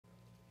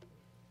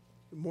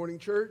Good morning,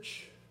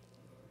 church.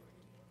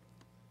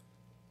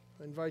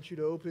 I invite you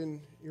to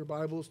open your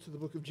Bibles to the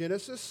book of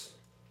Genesis.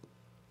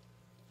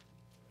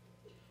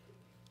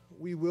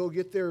 We will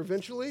get there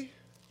eventually.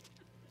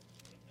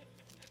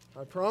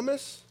 I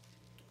promise.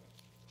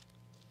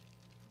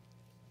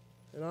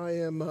 And I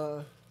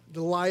am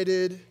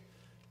delighted,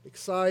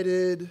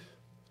 excited,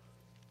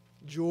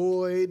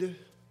 joyed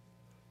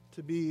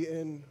to be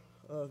in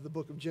the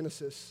book of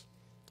Genesis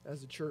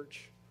as a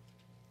church.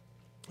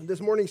 And this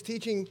morning's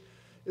teaching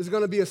is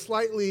going to be a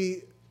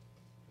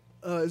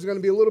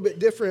little bit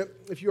different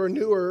if you are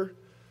newer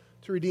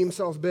to Redeem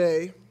South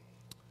Bay.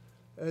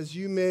 As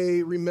you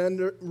may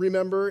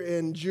remember,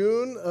 in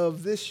June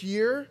of this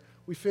year,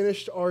 we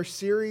finished our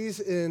series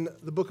in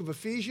the book of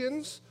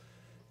Ephesians,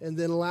 and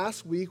then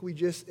last week we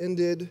just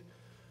ended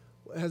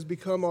what has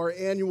become our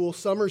annual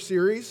summer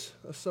series,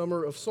 a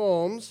summer of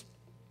Psalms.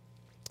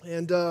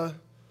 And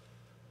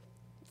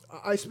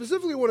I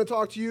specifically want to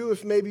talk to you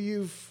if maybe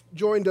you've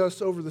joined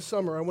us over the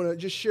summer. I want to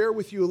just share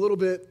with you a little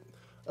bit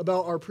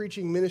about our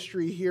preaching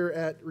ministry here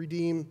at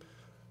Redeem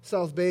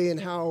South Bay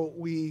and how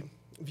we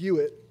view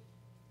it.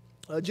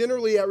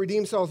 Generally at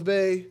Redeem South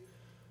Bay,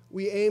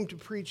 we aim to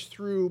preach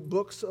through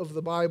books of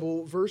the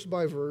Bible, verse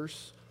by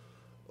verse,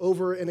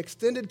 over an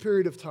extended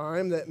period of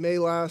time that may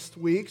last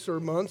weeks or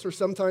months or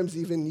sometimes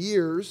even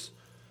years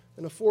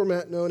in a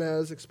format known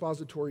as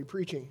expository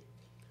preaching.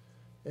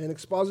 And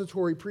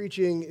expository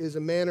preaching is a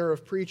manner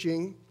of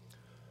preaching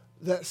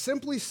that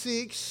simply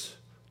seeks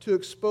to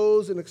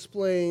expose and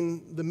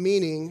explain the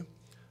meaning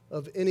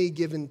of any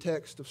given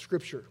text of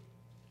Scripture.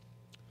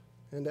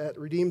 And at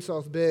Redeem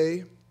South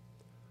Bay,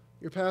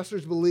 your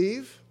pastors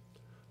believe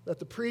that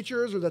the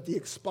preachers or that the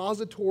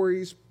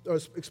expositor's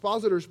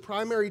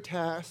primary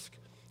task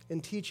in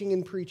teaching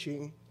and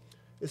preaching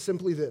is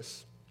simply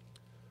this: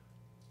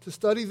 to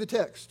study the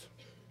text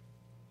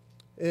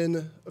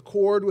in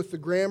accord with the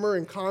grammar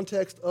and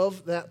context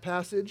of that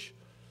passage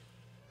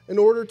in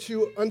order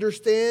to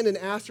understand and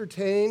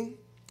ascertain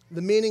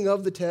the meaning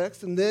of the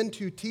text, and then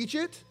to teach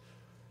it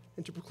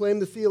and to proclaim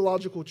the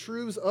theological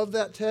truths of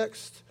that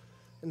text,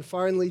 and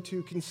finally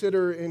to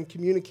consider and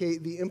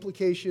communicate the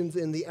implications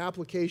and the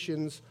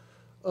applications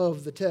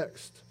of the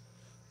text.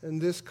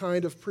 And this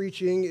kind of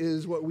preaching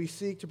is what we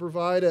seek to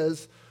provide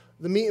as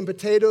the meat and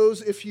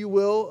potatoes, if you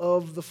will,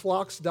 of the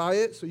flock's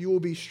diet, so you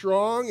will be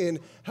strong and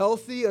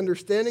healthy,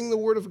 understanding the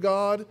Word of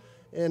God,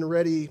 and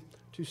ready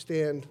to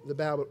stand the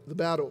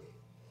battle.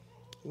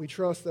 We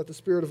trust that the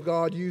Spirit of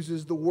God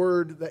uses the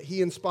Word that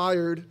He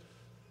inspired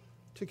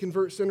to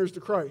convert sinners to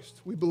Christ.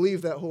 We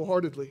believe that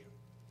wholeheartedly.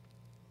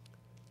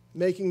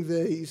 Making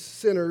these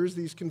sinners,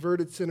 these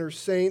converted sinners,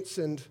 saints,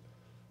 and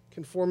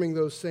conforming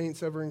those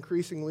saints ever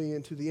increasingly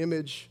into the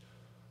image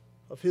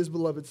of His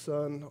beloved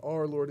Son,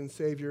 our Lord and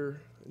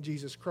Savior,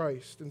 Jesus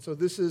Christ. And so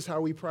this is how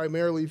we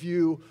primarily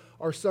view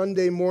our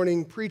Sunday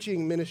morning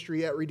preaching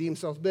ministry at Redeem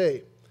South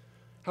Bay.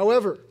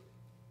 However,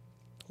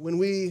 when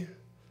we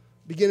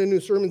begin a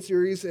new sermon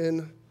series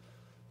in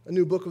a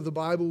new book of the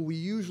Bible, we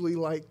usually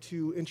like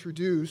to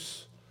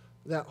introduce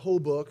that whole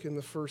book in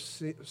the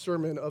first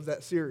sermon of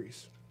that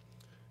series.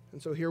 And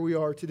so here we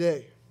are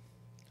today.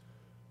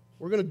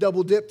 We're going to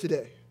double dip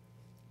today.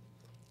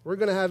 We're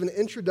going to have an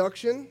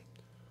introduction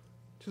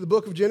to the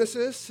book of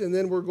Genesis, and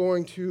then we're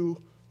going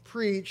to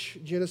preach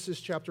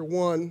Genesis chapter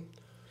 1,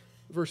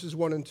 verses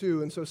 1 and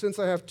 2. And so since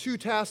I have two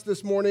tasks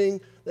this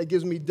morning, that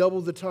gives me double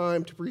the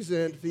time to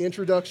present the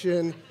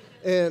introduction.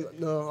 And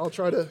no, I'll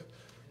try to,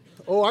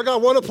 I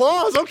got one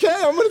applause. Okay,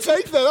 I'm going to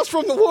take that. That's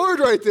from the Lord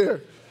right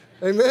there.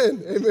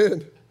 Amen,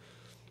 amen.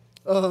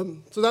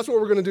 So that's what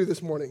we're going to do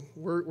this morning.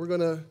 We're going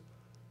to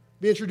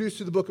be introduced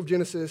to the book of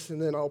Genesis,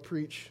 and then I'll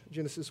preach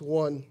Genesis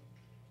 1,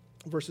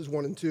 verses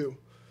 1 and 2.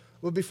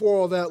 But before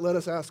all that, let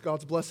us ask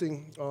God's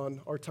blessing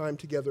on our time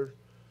together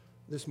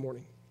this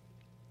morning.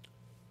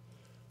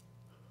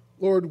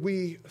 Lord,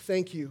 we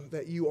thank you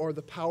that you are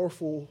the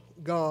powerful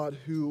God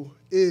who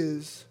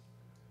is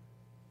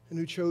and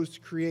who chose to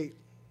create.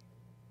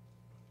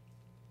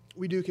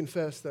 We do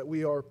confess that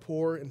we are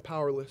poor and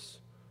powerless.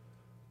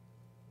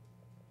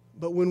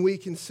 But when we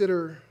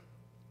consider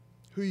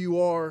who you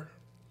are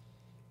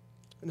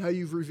and how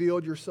you've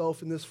revealed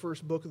yourself in this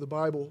first book of the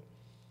Bible,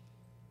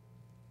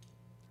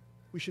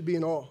 we should be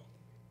in awe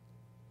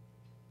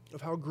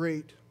of how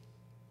great,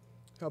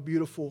 how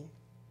beautiful,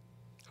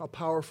 how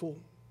powerful,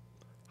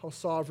 how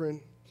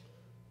sovereign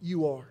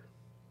you are.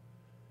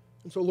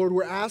 And so, Lord,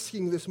 we're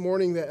asking this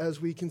morning that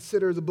as we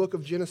consider the book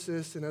of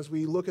Genesis and as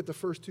we look at the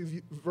first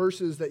two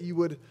verses, that you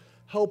would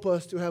help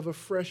us to have a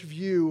fresh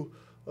view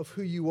of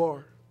who you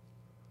are.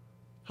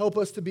 Help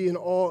us to be in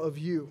awe of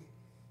you.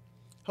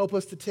 Help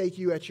us to take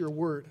you at your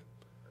word.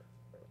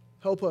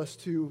 Help us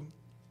to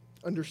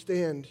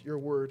understand your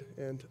word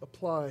and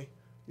apply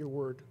your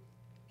word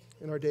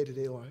in our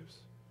day-to-day lives.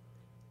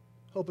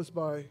 Help us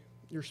by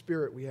your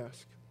Spirit, we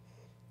ask.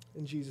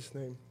 In Jesus'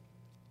 name,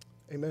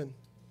 amen.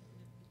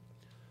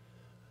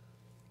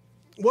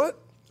 What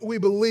we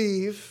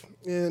believe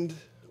and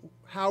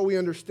how we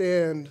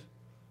understand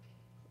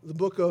the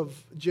book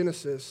of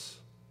Genesis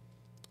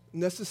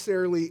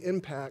necessarily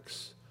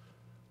impacts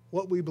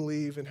what we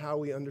believe and how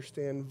we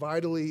understand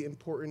vitally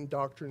important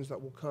doctrines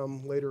that will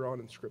come later on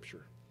in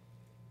Scripture.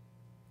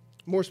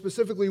 More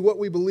specifically, what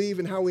we believe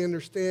and how we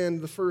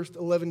understand the first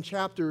 11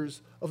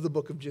 chapters of the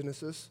book of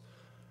Genesis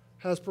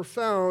has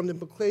profound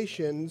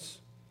implications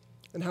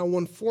in how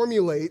one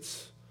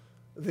formulates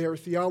their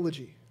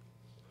theology.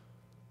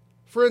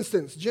 For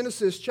instance,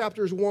 Genesis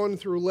chapters 1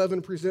 through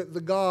 11 present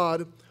the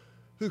God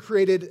who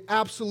created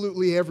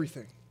absolutely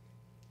everything.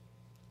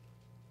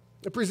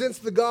 It presents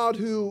the God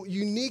who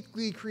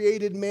uniquely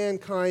created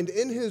mankind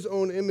in his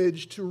own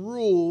image to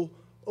rule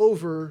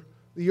over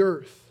the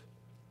earth.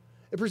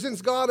 It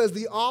presents God as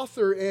the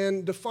author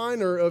and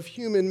definer of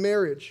human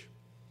marriage.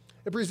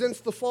 It presents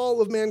the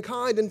fall of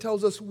mankind and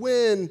tells us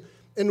when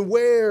and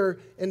where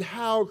and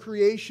how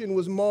creation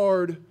was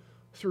marred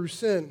through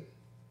sin.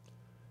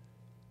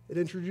 It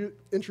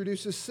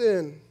introduces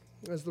sin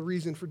as the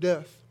reason for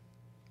death.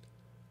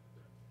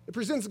 It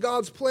presents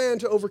God's plan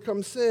to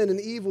overcome sin and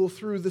evil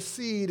through the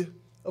seed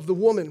of the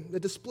woman.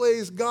 It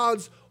displays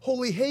God's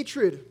holy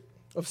hatred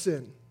of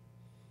sin.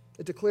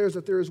 It declares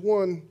that there is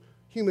one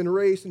human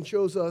race and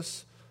shows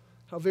us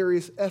how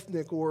various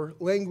ethnic or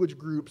language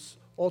groups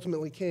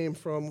ultimately came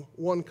from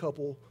one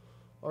couple,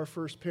 our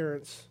first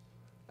parents,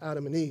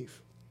 Adam and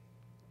Eve.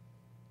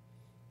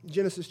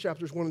 Genesis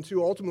chapters 1 and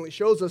 2 ultimately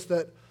shows us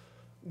that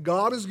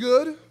God is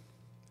good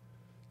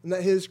and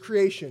that his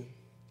creation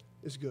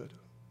is good.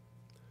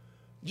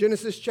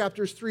 Genesis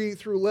chapters 3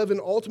 through 11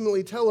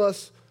 ultimately tell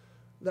us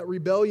that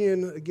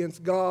rebellion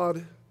against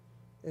God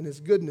and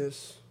his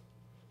goodness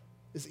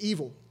is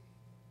evil,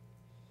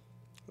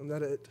 and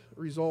that it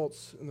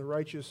results in the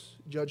righteous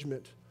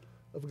judgment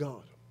of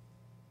God.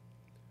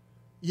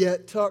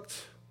 Yet,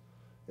 tucked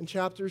in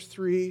chapters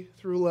 3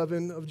 through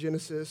 11 of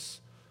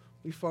Genesis,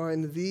 we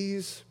find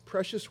these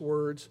precious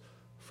words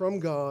from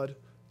God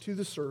to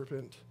the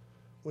serpent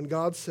when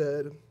God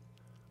said,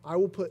 "I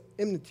will put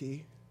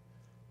enmity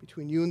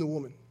between you and the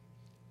woman,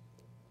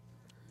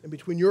 and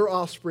between your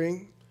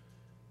offspring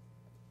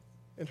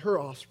and her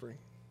offspring.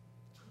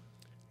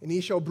 And he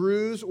shall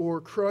bruise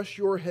or crush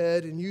your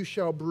head, and you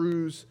shall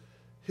bruise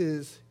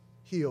his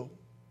heel."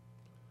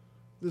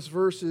 This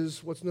verse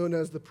is what's known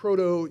as the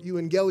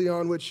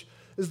proto-evangelion, which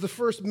is the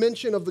first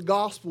mention of the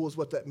gospel, is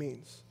what that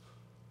means.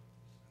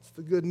 It's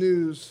the good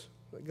news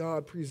that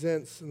God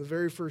presents in the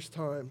very first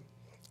time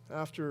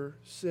after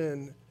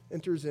sin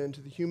enters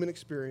into the human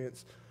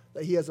experience,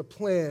 that he has a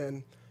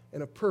plan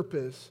and a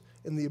purpose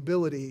and the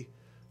ability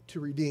to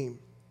redeem.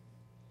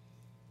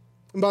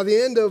 And by the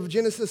end of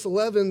Genesis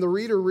 11, the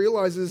reader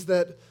realizes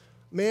that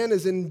man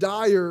is in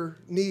dire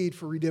need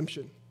for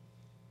redemption.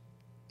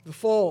 The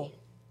fall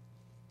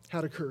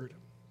had occurred.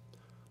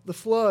 The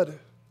flood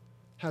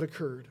had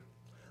occurred.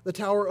 The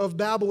Tower of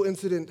Babel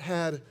incident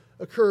had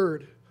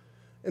occurred.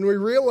 And we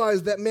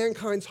realize that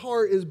mankind's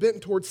heart is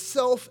bent towards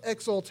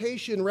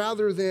self-exaltation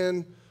rather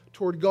than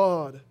toward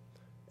God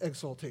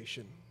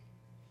exaltation.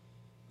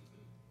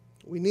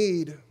 We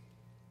need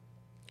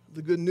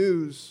the good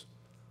news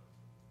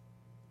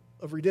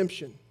of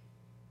redemption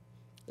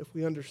if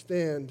we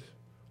understand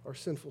our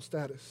sinful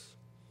status.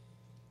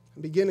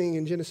 And beginning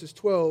in Genesis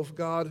 12,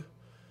 God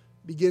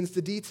begins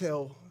to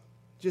detail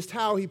just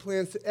how he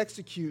plans to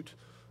execute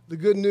the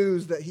good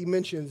news that he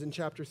mentions in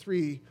chapter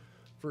 3,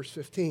 verse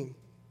 15.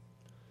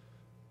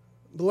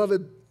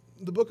 Beloved,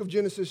 the book of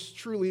Genesis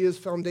truly is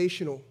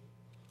foundational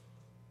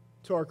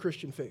to our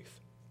Christian faith.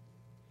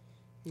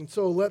 And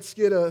so let's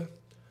get a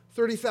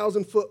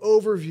 30,000-foot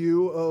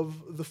overview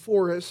of the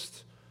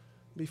forest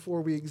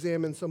before we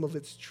examine some of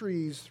its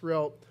trees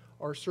throughout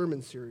our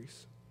sermon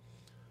series.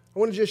 I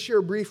want to just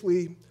share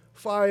briefly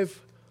 5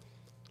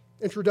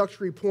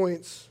 introductory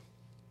points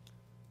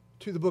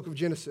to the book of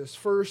Genesis.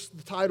 First,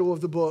 the title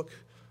of the book.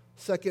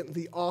 Second,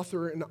 the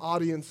author and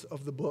audience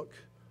of the book.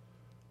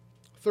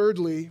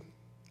 Thirdly,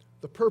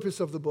 the purpose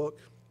of the book.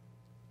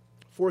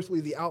 Fourthly,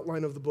 the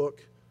outline of the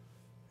book.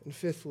 And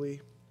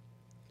fifthly,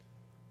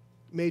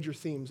 major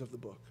themes of the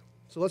book.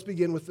 So let's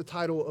begin with the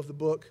title of the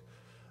book.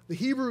 The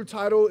Hebrew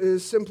title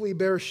is simply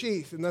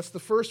Bereshith, and that's the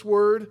first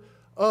word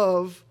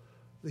of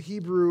the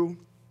Hebrew,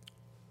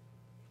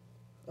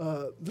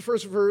 the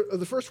first word of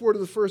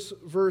the first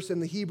verse in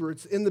the Hebrew.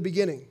 It's in the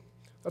beginning.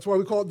 That's why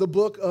we call it the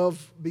book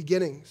of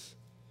beginnings.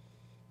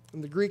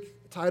 And the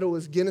Greek title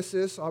is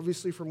Genesis,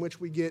 obviously from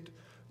which we get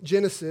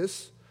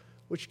Genesis,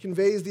 which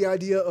conveys the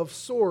idea of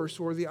source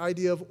or the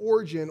idea of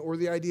origin or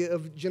the idea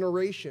of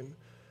generation.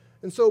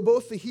 And so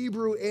both the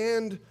Hebrew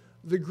and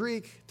the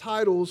Greek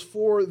titles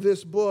for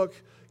this book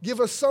give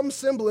us some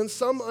semblance,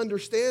 some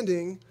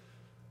understanding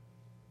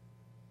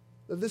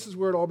that this is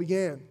where it all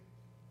began.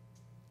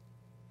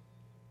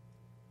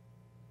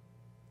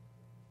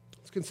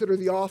 Let's consider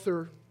the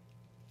author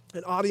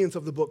and audience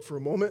of the book for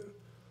a moment.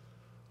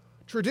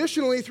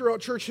 Traditionally, throughout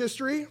church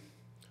history,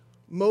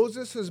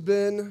 Moses has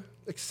been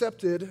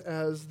accepted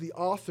as the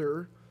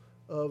author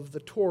of the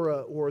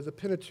Torah or the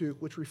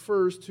Pentateuch, which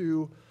refers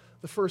to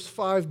the first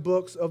 5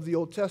 books of the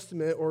Old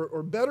Testament,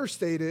 or better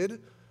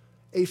stated,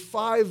 a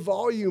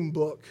 5-volume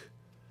book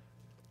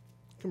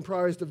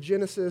comprised of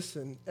Genesis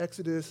and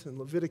Exodus and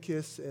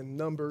Leviticus and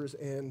Numbers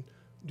and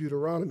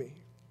Deuteronomy.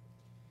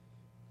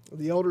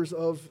 The elders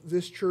of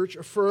this church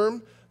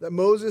affirm that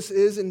Moses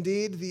is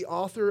indeed the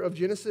author of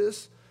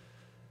Genesis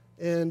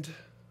and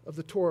of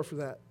the Torah for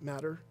that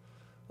matter.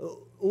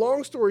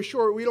 Long story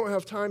short, we don't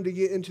have time to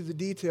get into the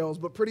details,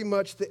 but pretty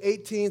much the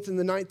 18th and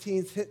the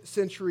 19th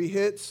century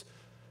hits,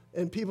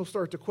 and people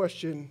start to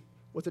question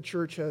what the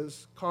church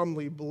has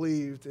commonly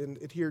believed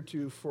and adhered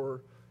to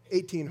for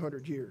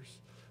 1,800 years.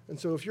 And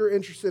so if you're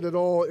interested at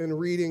all in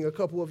reading a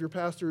couple of your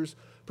pastors'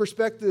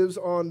 perspectives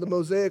on the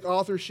Mosaic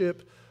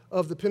authorship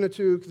of the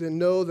Pentateuch, then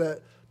know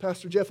that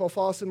Pastor Jeff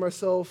Alfas and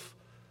myself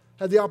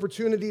had the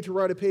opportunity to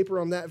write a paper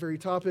on that very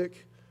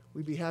topic.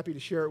 We'd be happy to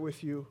share it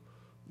with you,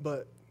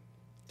 but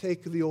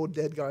take the old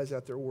dead guys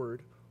at their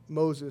word.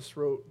 Moses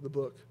wrote the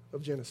book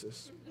of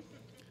Genesis.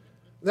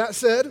 That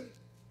said,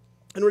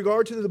 in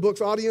regard to the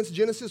book's audience,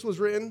 Genesis was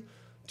written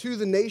to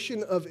the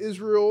nation of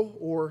Israel,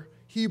 or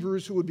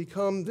Hebrews who would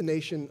become the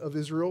nation of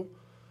Israel.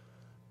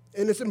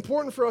 And it's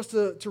important for us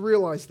to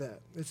realize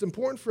that. It's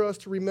important for us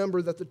to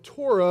remember that the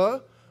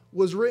Torah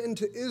was written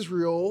to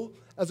Israel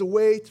as a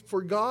way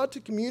for God to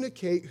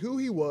communicate who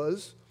he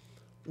was,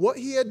 what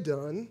he had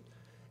done,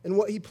 and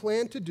what he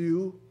planned to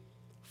do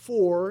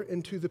for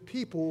and to the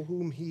people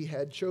whom he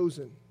had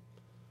chosen.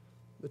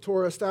 The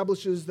Torah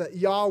establishes that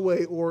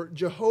Yahweh, or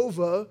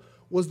Jehovah,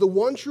 was the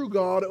one true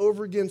God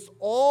over against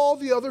all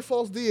the other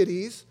false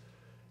deities,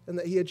 and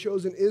that he had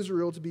chosen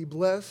Israel to be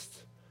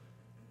blessed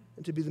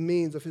and to be the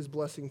means of his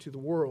blessing to the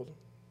world.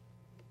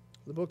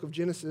 The book of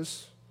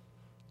Genesis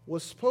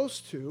was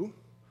supposed to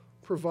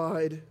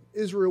provide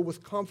Israel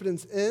with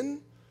confidence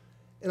in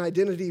and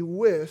identity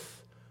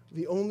with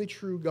the only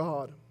true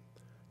God,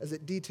 as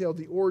it detailed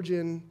the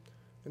origin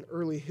and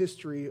early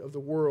history of the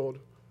world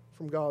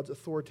from God's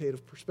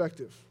authoritative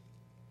perspective.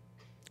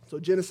 So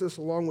Genesis,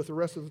 along with the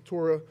rest of the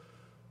Torah,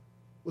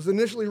 was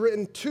initially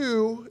written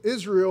to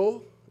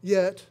Israel,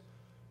 yet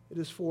it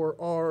is for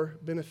our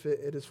benefit,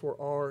 it is for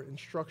our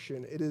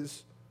instruction, it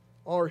is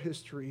our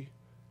history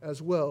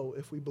as well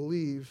if we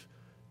believe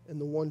in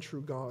the one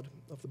true God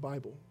of the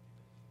Bible.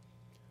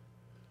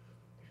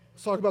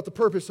 Let's talk about the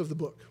purpose of the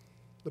book.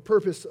 The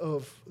purpose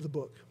of the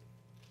book.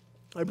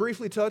 I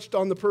briefly touched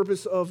on the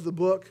purpose of the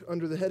book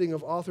under the heading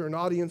of author and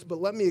audience,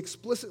 but let me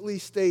explicitly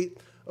state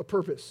a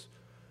purpose.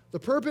 The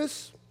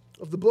purpose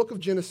of the book of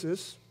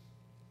Genesis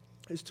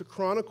is to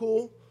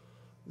chronicle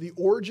the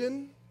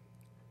origin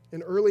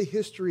and early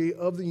history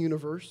of the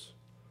universe,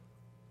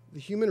 the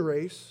human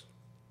race,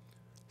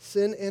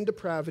 sin and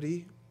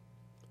depravity,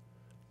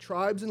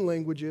 tribes and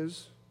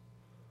languages,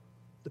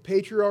 the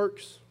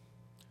patriarchs,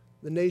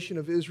 the nation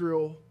of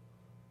Israel,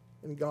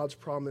 and God's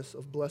promise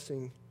of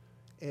blessing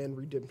and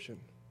redemption.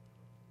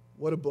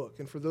 What a book.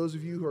 And for those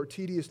of you who are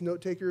tedious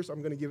note takers,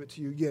 I'm going to give it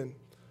to you again.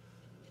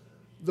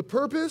 The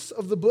purpose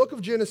of the book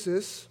of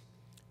Genesis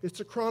is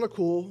to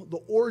chronicle the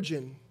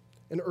origin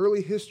and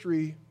early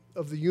history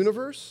of the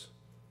universe,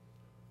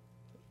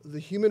 the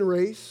human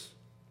race,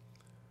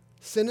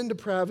 sin and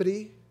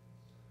depravity,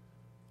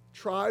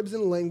 tribes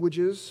and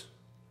languages,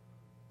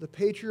 the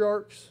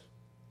patriarchs,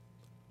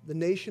 the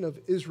nation of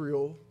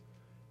Israel,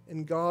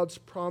 and God's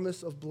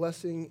promise of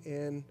blessing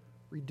and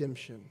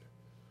redemption.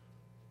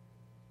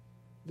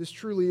 This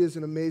truly is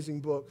an amazing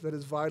book that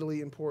is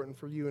vitally important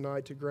for you and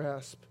I to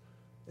grasp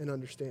and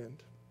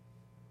understand.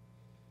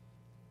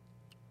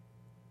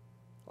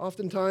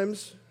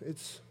 Oftentimes,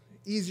 it's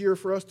easier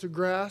for us to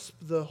grasp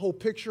the whole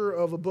picture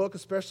of a book,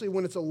 especially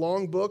when it's a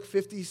long book,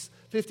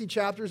 50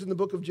 chapters in the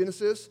book of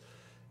Genesis,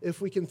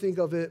 if we can think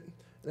of it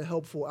in a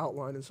helpful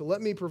outline. And so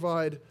let me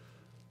provide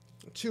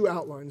two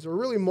outlines. There are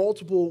really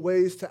multiple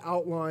ways to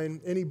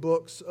outline any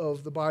books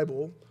of the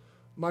Bible.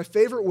 My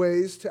favorite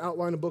ways to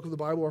outline a book of the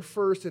Bible are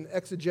first an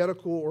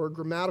exegetical or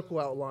grammatical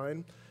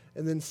outline,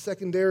 and then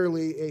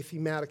secondarily a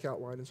thematic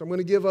outline. And so I'm going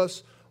to give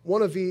us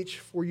one of each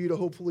for you to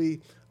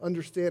hopefully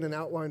understand in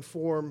outline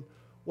form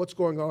what's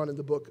going on in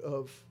the book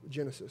of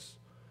Genesis.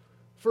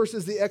 First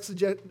is the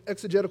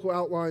exegetical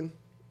outline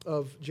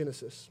of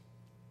Genesis.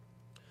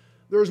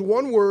 There's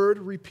one word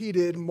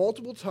repeated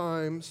multiple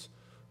times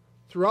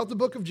throughout the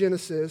book of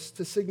Genesis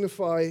to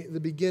signify the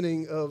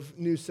beginning of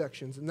new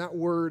sections, and that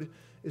word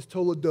is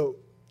toledot,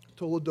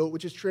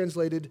 which is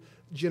translated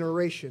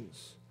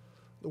generations.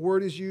 The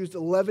word is used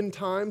 11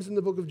 times in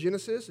the book of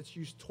Genesis. It's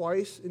used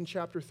twice in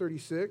chapter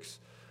 36.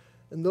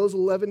 And those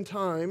 11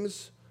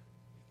 times,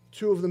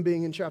 2 of them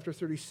being in chapter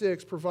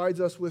 36, provides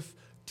us with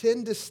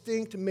 10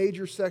 distinct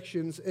major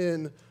sections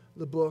in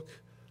the book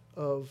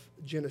of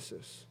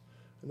Genesis.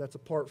 And that's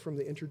apart from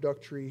the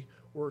introductory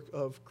work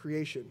of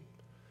creation.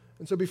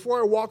 And so before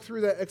I walk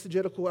through that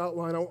exegetical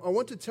outline, I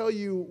want to tell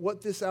you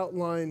what this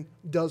outline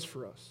does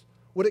for us,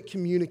 what it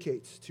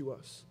communicates to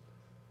us.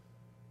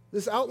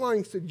 This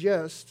outline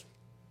suggests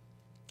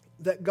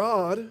that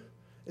God,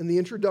 in the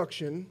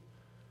introduction,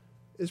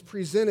 is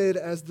presented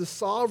as the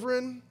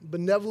sovereign,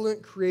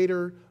 benevolent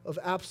creator of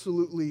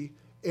absolutely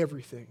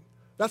everything.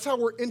 That's how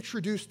we're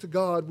introduced to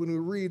God when we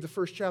read the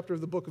first chapter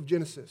of the book of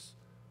Genesis.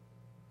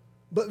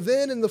 But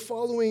then in the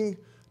following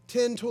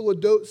 10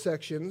 Toledot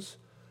sections,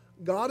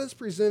 God is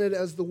presented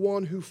as the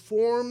one who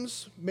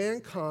forms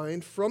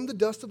mankind from the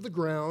dust of the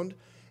ground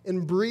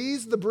and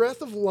breathes the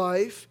breath of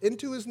life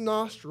into his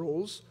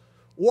nostrils.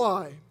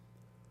 Why?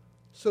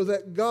 So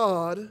that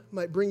God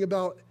might bring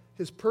about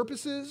his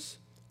purposes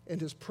and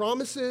his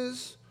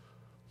promises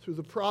through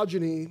the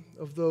progeny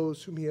of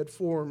those whom he had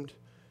formed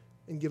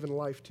and given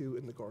life to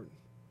in the garden.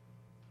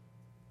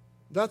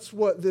 That's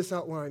what this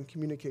outline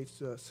communicates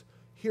to us.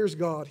 Here's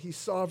God. He's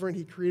sovereign.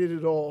 He created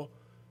it all.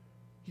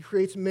 He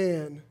creates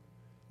man,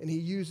 and he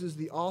uses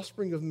the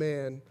offspring of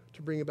man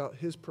to bring about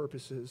his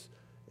purposes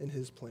and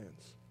his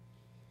plans.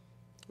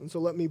 And so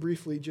let me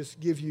briefly just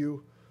give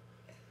you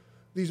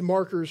these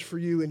markers for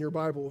you in your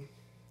Bible.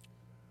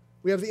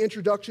 We have the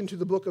introduction to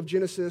the book of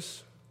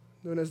Genesis,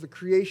 known as the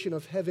creation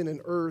of heaven and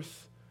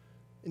earth,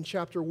 in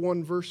chapter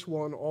 1, verse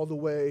 1, all the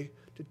way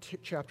to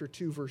chapter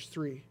 2, verse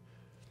 3.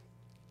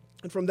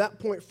 And from that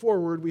point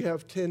forward, we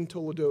have 10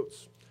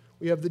 Toledots.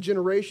 We have the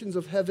generations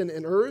of heaven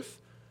and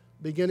earth,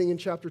 beginning in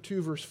chapter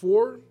 2, verse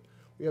 4.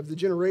 We have the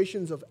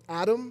generations of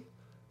Adam,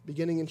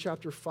 beginning in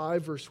chapter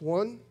 5, verse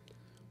 1.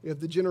 We have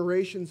the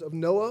generations of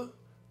Noah,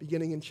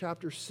 beginning in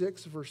chapter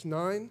 6, verse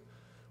 9.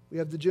 We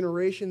have the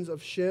generations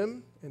of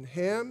Shem and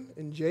Ham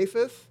and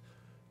Japheth,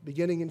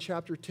 beginning in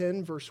chapter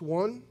 10, verse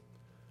 1.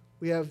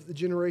 We have the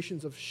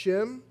generations of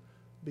Shem,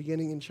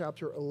 beginning in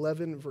chapter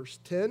 11, verse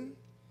 10.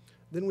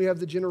 Then we have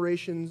the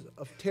generations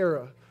of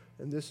Terah,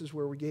 and this is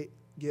where we get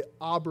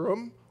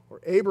Abram,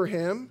 or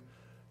Abraham,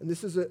 and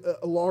this is a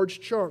large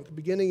chunk.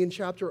 Beginning in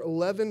chapter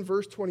 11,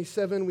 verse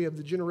 27, we have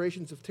the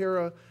generations of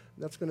Terah, and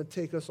that's going to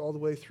take us all the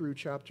way through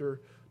chapter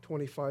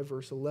 25,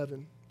 verse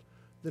 11.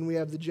 Then we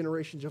have the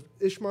generations of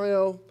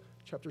Ishmael,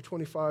 chapter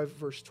 25,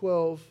 verse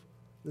 12.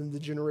 Then the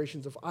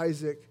generations of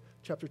Isaac,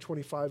 chapter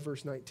 25,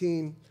 verse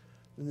 19.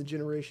 Then the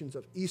generations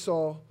of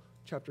Esau,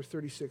 chapter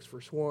 36,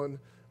 verse 1.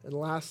 And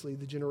lastly,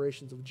 the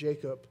generations of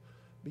Jacob,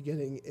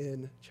 beginning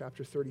in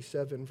chapter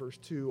 37, verse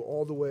 2,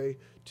 all the way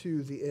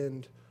to the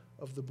end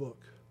of the book.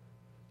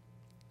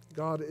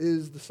 God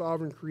is the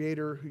sovereign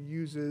creator who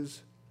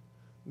uses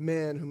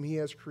man, whom he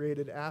has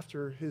created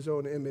after his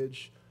own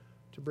image,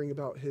 to bring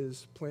about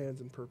his plans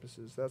and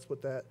purposes. That's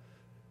what that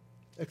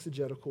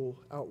exegetical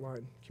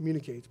outline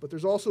communicates. But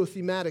there's also a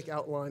thematic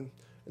outline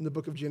in the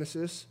book of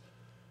Genesis,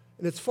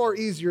 and it's far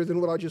easier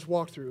than what I just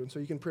walked through, and so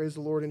you can praise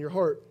the Lord in your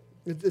heart.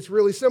 It's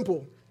really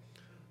simple.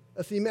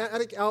 A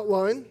thematic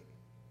outline,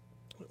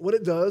 what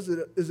it does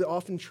is it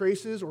often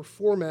traces or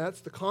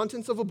formats the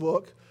contents of a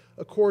book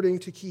according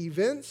to key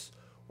events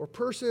or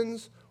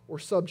persons or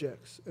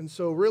subjects. And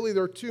so really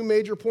there are two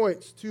major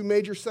points, two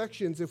major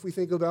sections if we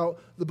think about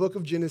the book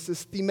of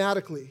Genesis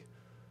thematically.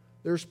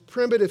 There's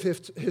primitive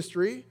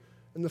history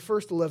in the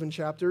first 11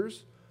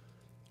 chapters,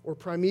 or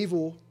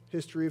primeval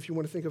history if you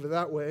want to think of it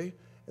that way,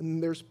 and then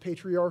there's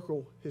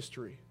patriarchal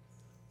history.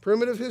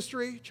 Primitive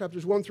history,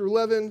 chapters 1 through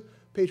 11,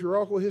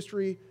 patriarchal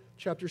history,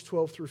 chapters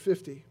 12 through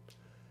 50.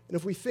 And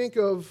if we think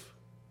of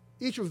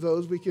each of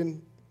those, we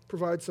can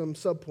provide some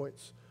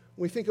subpoints.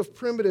 When we think of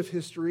primitive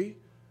history,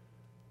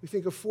 we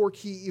think of 4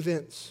 key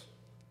events.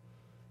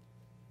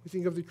 We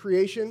think of the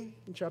creation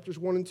in chapters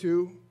 1 and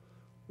 2.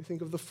 We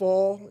think of the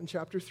fall in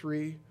chapter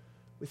 3.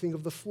 We think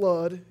of the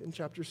flood in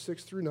chapters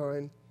 6 through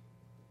 9.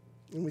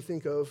 And we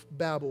think of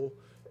Babel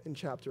in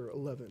chapter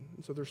 11.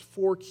 And so there's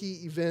 4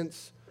 key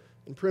events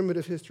in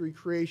primitive history: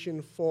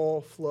 creation,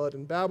 fall, flood,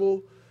 and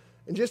Babel.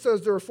 And just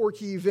as there are 4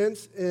 key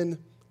events in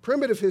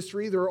primitive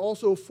history, there are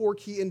also 4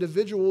 key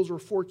individuals or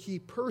 4 key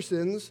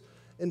persons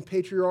in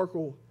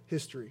patriarchal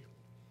history.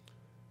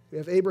 We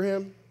have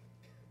Abraham,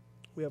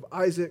 we have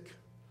Isaac,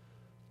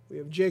 we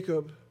have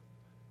Jacob,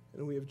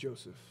 and we have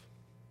Joseph.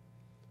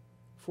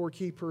 4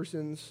 key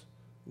persons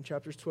in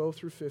chapters 12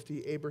 through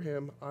 50: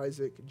 Abraham,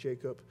 Isaac,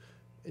 Jacob,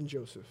 and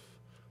Joseph.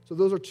 So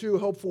those are 2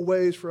 helpful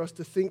ways for us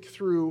to think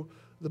through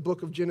the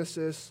book of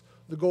Genesis.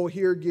 The goal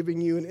here, giving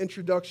you an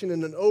introduction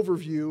and an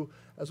overview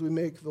as we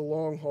make the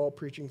long haul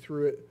preaching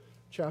through it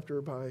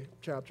chapter by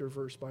chapter,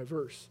 verse by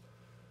verse.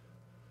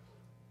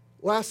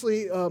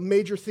 Lastly,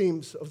 major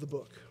themes of the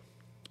book.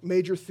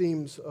 Major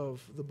themes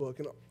of the book.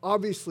 And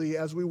obviously,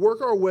 as we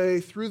work our way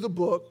through the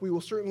book, we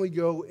will certainly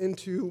go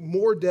into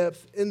more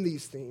depth in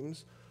these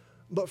themes.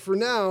 But for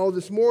now,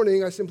 this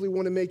morning, I simply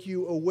want to make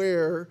you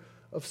aware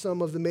of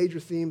some of the major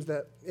themes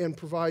and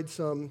provide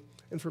some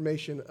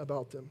information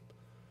about them.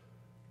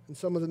 And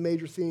some of the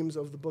major themes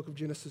of the book of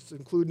Genesis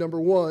include, number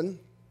 1,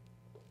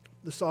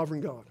 the sovereign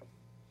God.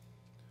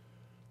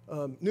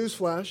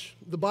 Newsflash,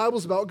 the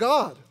Bible's about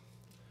God.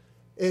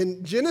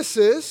 And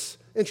Genesis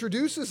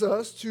introduces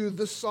us to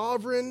the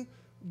sovereign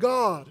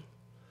God.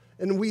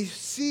 And we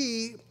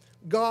see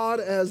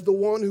God as the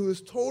one who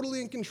is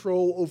totally in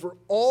control over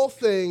all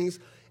things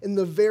in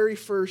the very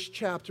first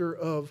chapter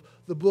of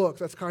the book.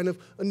 That's kind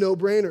of a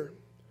no-brainer.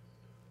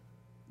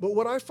 But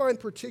what I find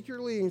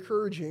particularly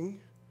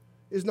encouraging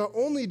is not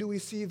only do we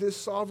see this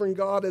sovereign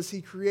God as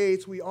he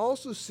creates, we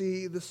also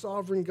see the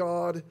sovereign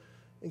God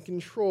in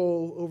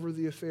control over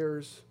the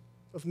affairs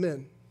of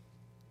men.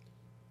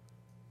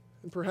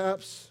 And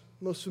perhaps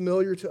most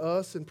familiar to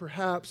us, and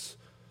perhaps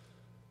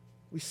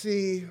We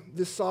see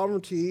this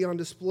sovereignty on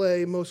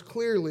display most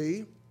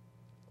clearly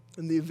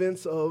in the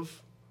events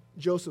of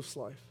Joseph's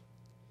life.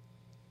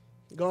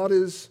 God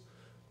is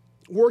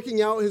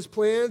working out his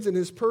plans and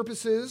his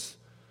purposes,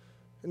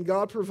 and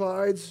God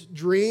provides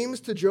dreams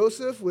to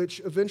Joseph, which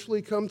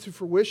eventually come to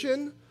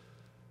fruition.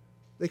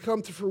 They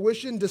come to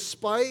fruition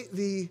despite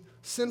the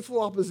sinful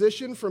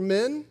opposition from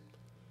men.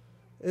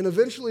 And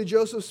eventually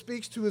Joseph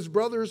speaks to his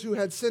brothers who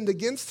had sinned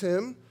against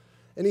him,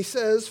 and he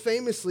says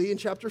famously in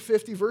chapter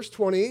 50, verse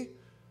 20,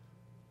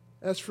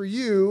 "As for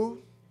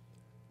you,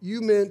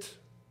 you meant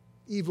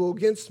evil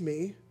against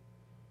me,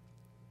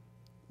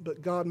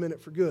 but God meant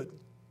it for good,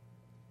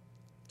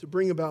 to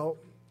bring about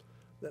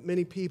that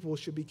many people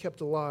should be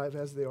kept alive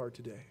as they are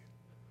today."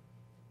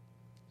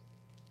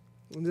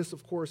 And this,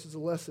 of course, is a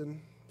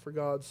lesson for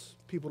God's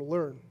people to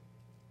learn,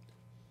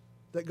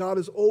 that God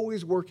is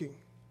always working.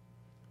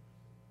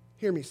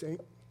 Hear me, saint.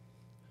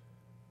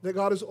 That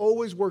God is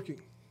always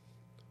working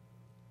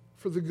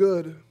for the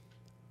good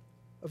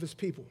of his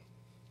people,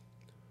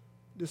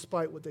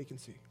 despite what they can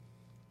see.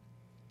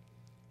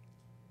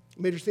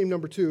 Major theme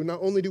number 2, not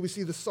only do we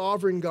see the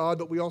sovereign God,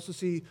 but we also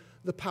see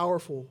the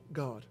powerful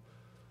God.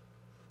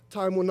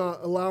 Time will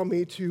not allow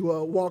me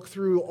to walk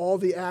through all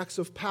the acts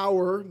of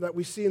power that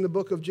we see in the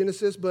book of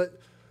Genesis, but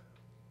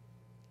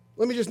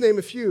let me just name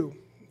a few.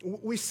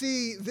 We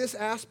see this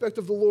aspect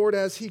of the Lord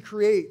as he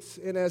creates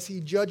and as he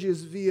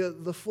judges via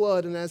the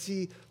flood and as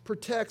he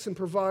protects and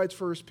provides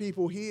for his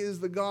people. He is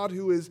the God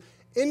who is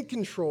in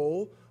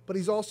control, but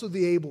he's also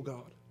the able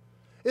God.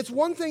 It's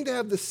one thing to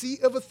have the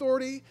seat of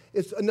authority.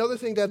 It's another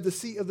thing to have the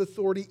seat of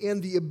authority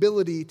and the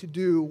ability to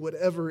do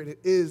whatever it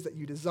is that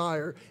you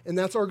desire, and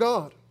that's our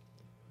God.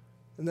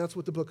 And that's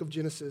what the book of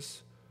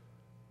Genesis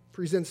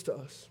presents to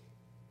us.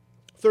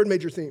 Third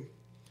major theme,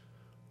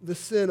 the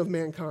sin of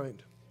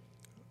mankind.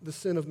 The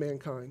sin of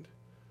mankind.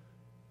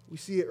 We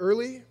see it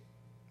early,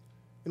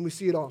 and we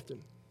see it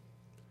often.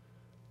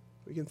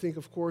 We can think,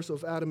 of course,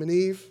 of Adam and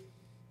Eve,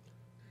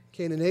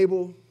 Cain and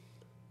Abel. We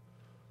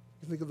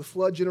can think of the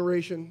flood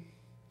generation,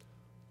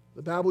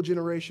 the Babel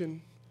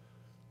generation.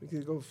 We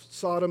can go of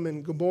Sodom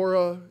and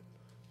Gomorrah,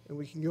 and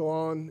we can go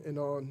on and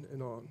on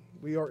and on.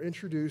 We are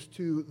introduced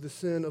to the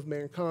sin of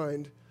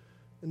mankind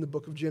in the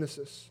book of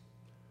Genesis.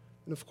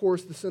 And of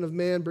course, the sin of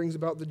man brings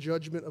about the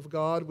judgment of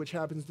God, which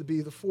happens to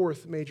be the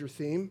fourth major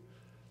theme.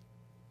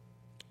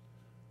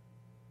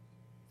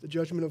 The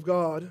judgment of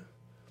God.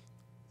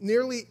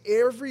 Nearly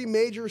every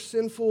major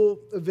sinful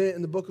event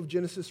in the book of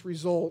Genesis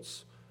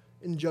results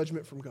in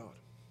judgment from God.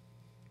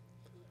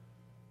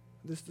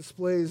 This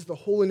displays the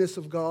holiness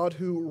of God,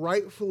 who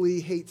rightfully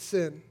hates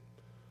sin.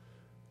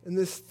 And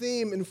this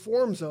theme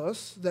informs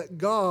us that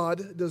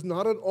God does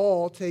not at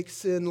all take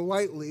sin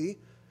lightly,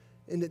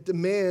 and it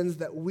demands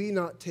that we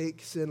not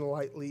take sin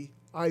lightly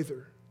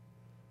either.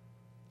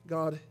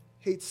 God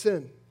hates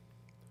sin.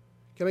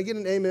 Can I get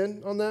an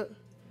amen on that?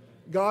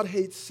 God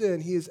hates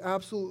sin. He is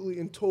absolutely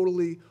and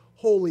totally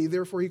holy.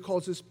 Therefore, he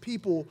calls his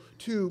people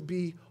to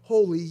be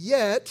holy.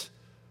 Yet,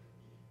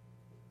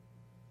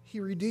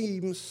 he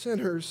redeems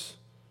sinners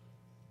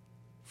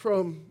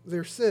from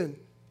their sin.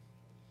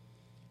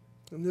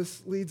 And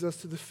this leads us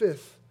to the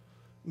fifth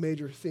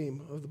major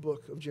theme of the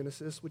book of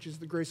Genesis, which is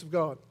the grace of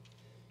God.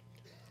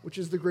 Which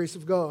is the grace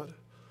of God.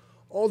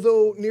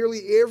 Although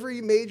nearly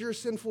every major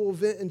sinful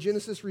event in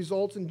Genesis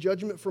results in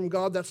judgment from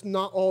God, that's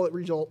not all it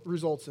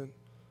results in.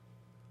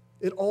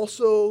 It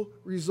also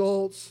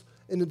results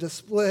in a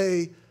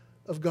display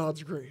of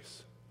God's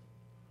grace.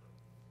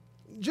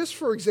 Just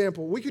for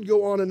example, we could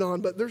go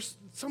on, but there's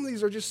some of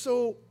these are just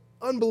so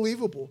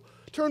unbelievable.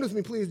 Turn with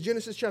me, please,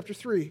 Genesis chapter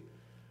 3.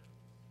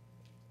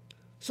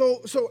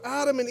 So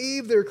Adam and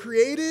Eve, they're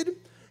created,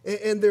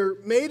 and they're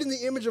made in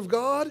the image of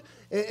God,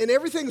 and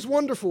everything's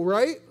wonderful,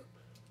 right?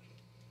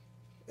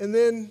 And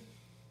then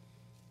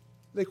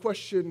they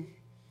question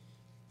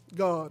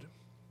God.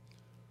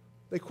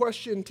 They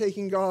question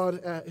taking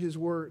God at his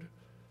word.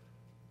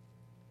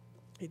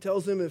 He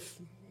tells them, if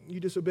you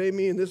disobey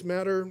me in this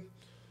matter,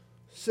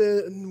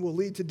 sin will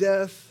lead to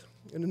death.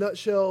 In a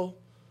nutshell,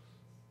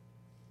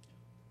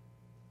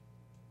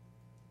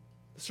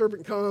 the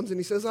serpent comes and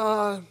he says,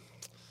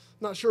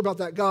 not sure about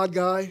that God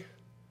guy.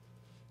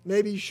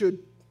 Maybe you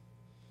should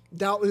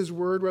doubt his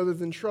word rather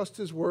than trust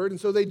his word. And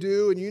so they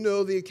do, and you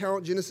know the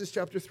account, Genesis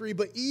chapter 3.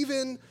 But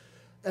even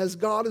as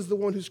God is the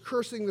one who's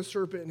cursing the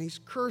serpent and he's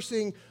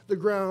cursing the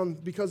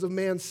ground because of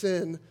man's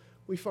sin,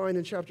 we find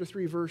in chapter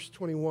 3, verse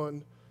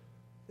 21,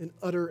 an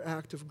utter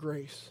act of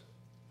grace.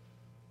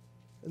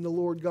 And the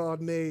Lord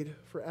God made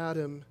for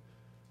Adam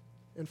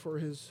and for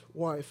his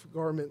wife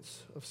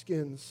garments of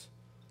skins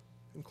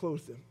and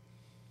clothed them.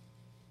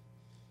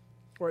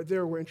 Right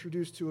there, we're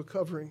introduced to a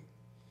covering,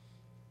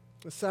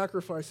 a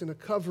sacrifice and a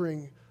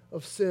covering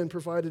of sin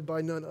provided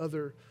by none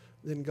other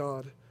than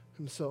God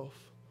himself.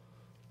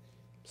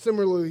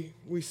 Similarly,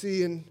 we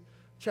see in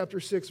chapter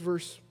 6,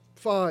 verse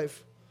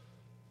 5,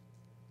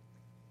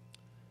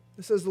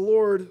 it says, the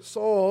Lord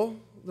saw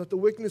that the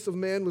wickedness of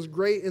man was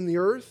great in the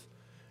earth,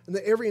 and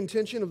that every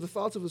intention of the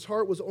thoughts of his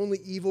heart was only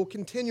evil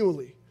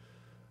continually.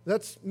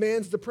 That's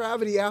man's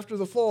depravity after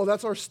the fall.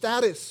 That's our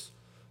status.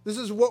 This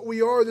is what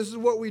we are. This is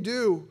what we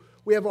do.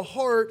 We have a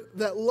heart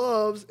that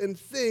loves and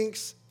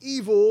thinks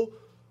evil,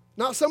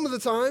 not some of the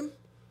time,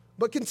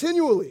 but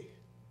continually.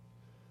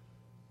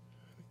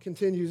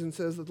 Continues and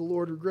says that the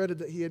Lord regretted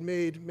that he had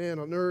made man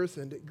on earth,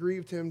 and it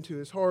grieved him to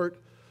his heart.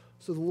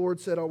 So the Lord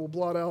said, I will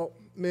blot out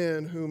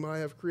man whom I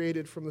have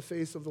created from the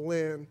face of the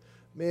land,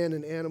 man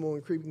and animal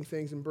and creeping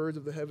things and birds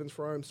of the heavens,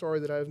 for I am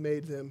sorry that I have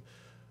made them.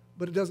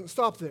 But it doesn't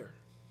stop there.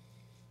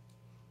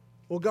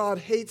 Well, God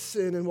hates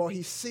sin, and while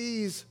he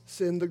sees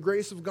sin, the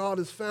grace of God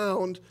is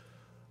found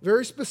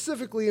very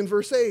specifically in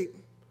verse 8.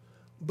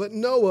 But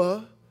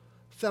Noah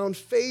found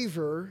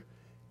favor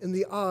in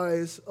the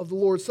eyes of the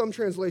Lord. Some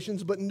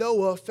translations, but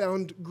Noah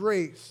found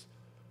grace.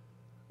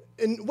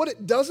 And what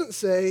it doesn't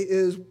say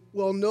is,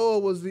 well, Noah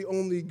was the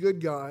only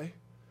good guy,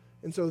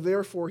 and so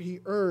therefore he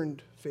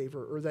earned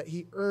favor, or that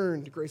he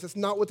earned grace. That's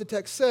not what the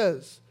text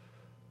says.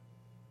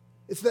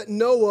 It's that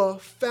Noah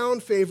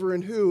found favor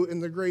in who? In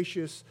the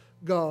gracious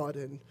God.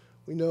 And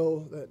we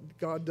know that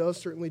God does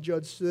certainly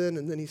judge sin,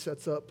 and then he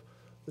sets up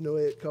the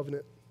Noahic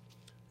covenant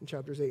in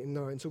chapters 8 and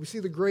 9. So we see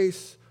the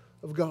grace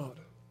of God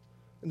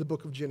in the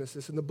book of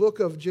Genesis. In the book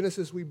of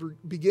Genesis, we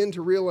begin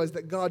to realize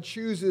that God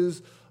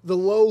chooses the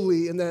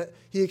lowly and that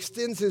he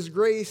extends his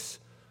grace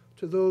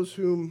to those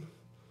whom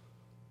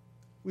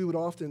we would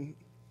often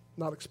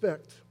not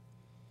expect.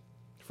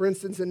 For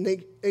instance,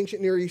 in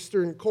ancient Near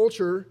Eastern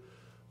culture,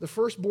 the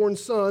firstborn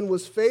son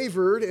was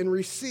favored and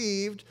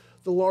received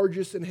the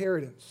largest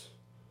inheritance.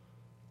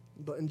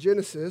 But in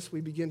Genesis,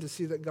 we begin to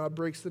see that God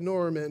breaks the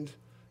norm, and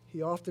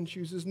he often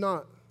chooses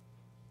not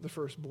the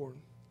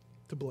firstborn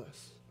to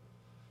bless.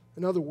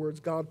 In other words,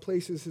 God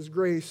places his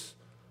grace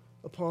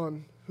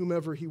upon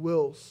whomever he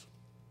wills.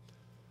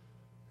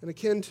 And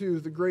akin to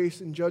the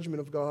grace and judgment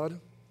of God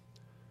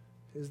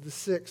is the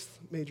sixth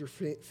major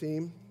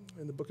theme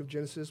in the book of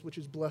Genesis, which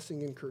is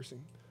blessing and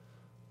cursing.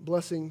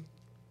 Blessing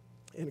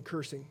and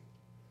cursing.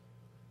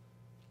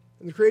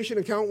 In the creation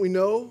account, we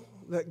know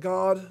that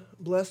God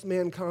blessed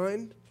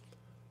mankind,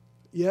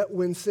 yet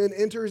when sin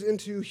enters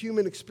into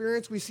human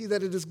experience, we see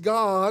that it is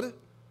God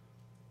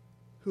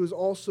who is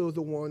also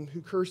the one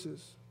who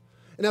curses.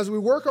 And as we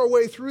work our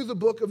way through the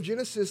book of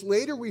Genesis,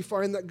 later we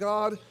find that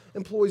God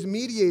employs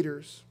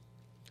mediators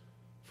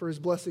for his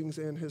blessings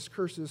and his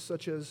curses,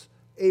 such as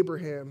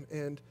Abraham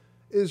and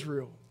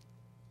Israel.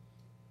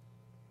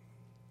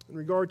 In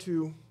regard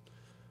to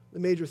the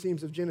major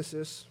themes of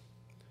Genesis,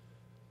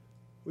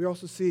 we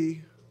also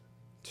see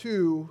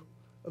two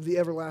of the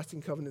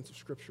everlasting covenants of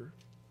Scripture.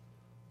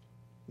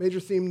 Major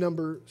theme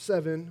number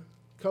 7,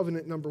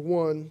 covenant number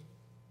 1,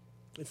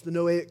 it's the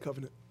Noahic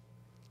covenant,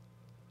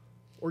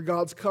 or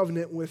God's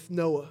covenant with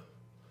Noah.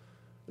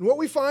 And what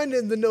we find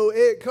in the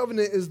Noahic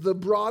covenant is the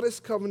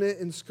broadest covenant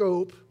in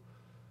scope,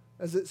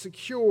 as it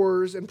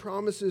secures and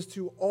promises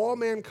to all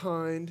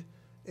mankind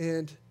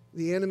and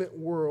the animate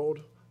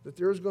world that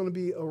there's going to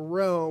be a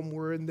realm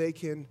wherein they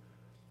can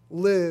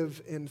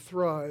live and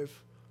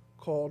thrive,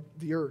 called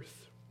the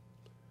earth.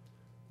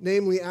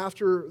 Namely,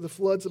 after the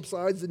flood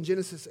subsides in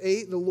Genesis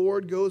 8, the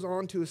Lord goes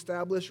on to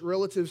establish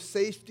relative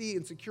safety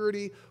and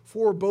security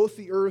for both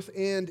the earth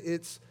and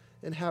its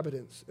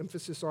inhabitants.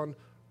 Emphasis on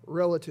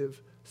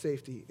relative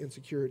safety and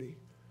security.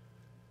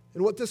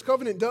 And what this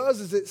covenant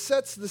does is it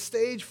sets the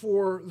stage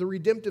for the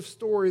redemptive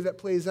story that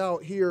plays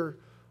out here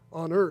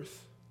on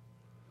earth.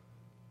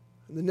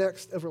 And the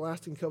next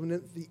everlasting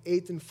covenant, the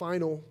eighth and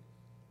final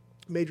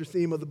major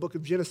theme of the book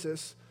of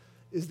Genesis,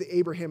 is the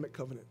Abrahamic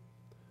covenant.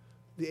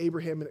 The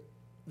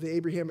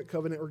Abrahamic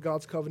covenant, or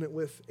God's covenant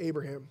with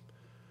Abraham.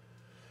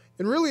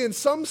 And really, in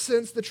some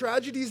sense, the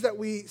tragedies that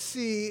we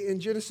see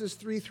in Genesis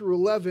 3 through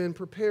 11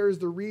 prepares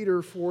the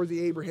reader for the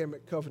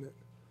Abrahamic covenant.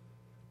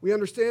 We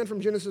understand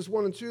from Genesis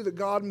 1 and 2 that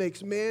God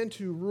makes man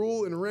to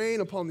rule and reign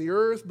upon the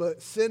earth,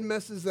 but sin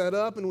messes that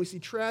up, and we see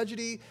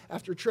tragedy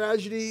after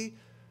tragedy,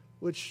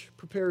 which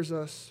prepares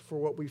us for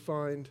what we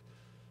find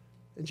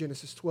in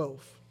Genesis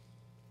 12.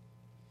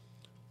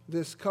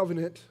 This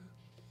covenant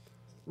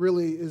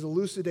really is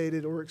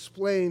elucidated or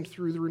explained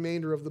through the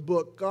remainder of the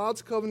book.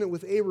 God's covenant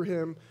with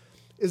Abraham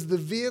is the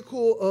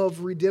vehicle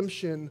of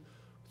redemption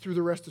through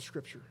the rest of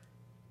Scripture.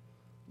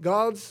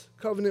 God's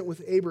covenant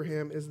with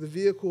Abraham is the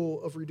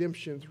vehicle of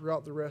redemption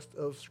throughout the rest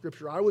of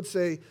Scripture. I would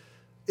say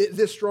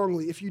this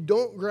strongly: if you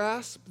don't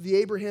grasp the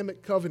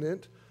Abrahamic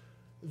covenant,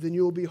 then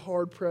you will be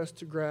hard-pressed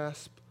to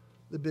grasp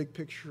the big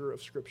picture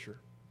of Scripture.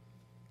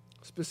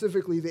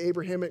 Specifically, the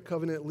Abrahamic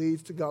covenant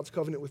leads to God's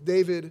covenant with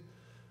David,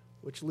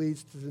 which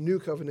leads to the new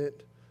covenant,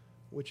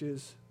 which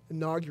is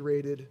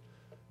inaugurated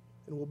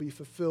and will be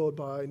fulfilled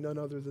by none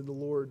other than the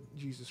Lord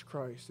Jesus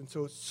Christ. And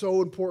so it's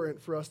so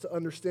important for us to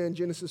understand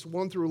Genesis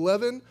 1 through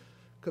 11,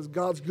 because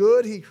God's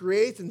good, he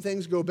creates, and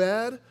things go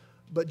bad.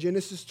 But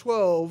Genesis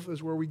 12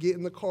 is where we get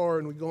in the car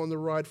and we go on the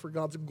ride for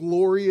God's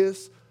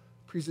glorious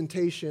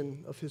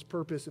presentation of his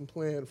purpose and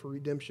plan for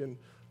redemption,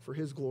 for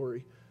his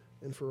glory,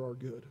 and for our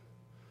good.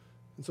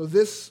 And so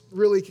this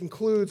really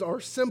concludes our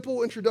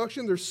simple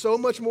introduction. There's so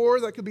much more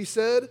that could be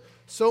said.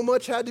 So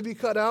much had to be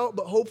cut out,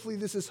 but hopefully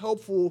this is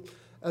helpful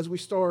as we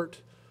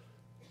start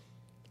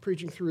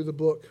preaching through the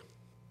book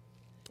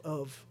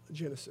of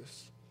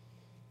Genesis.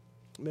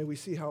 May we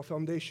see how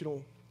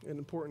foundational and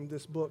important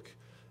this book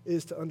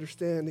is to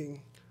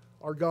understanding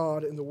our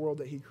God and the world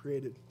that he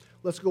created.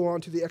 Let's go on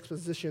to the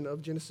exposition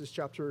of Genesis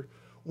chapter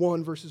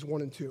 1, verses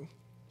 1 and 2.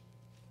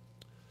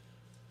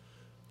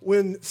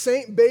 When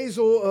St.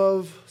 Basil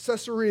of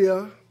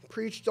Caesarea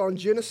preached on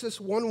Genesis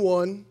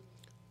 1:1,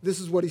 this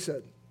is what he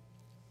said.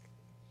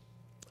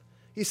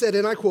 He said,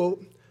 and I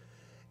quote,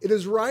 "It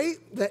is right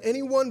that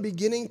anyone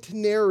beginning to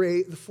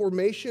narrate the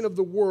formation of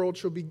the world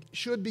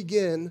should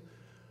begin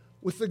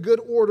with the good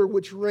order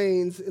which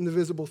reigns in the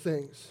visible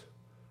things.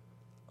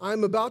 I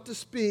am about to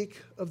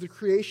speak of the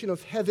creation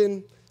of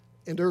heaven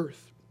and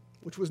earth,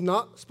 which was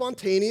not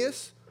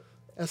spontaneous,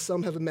 as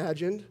some have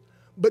imagined,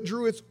 but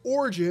drew its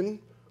origin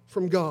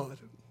from God."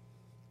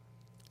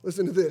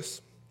 Listen to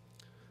this.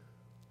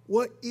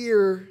 What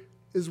ear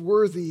is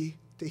worthy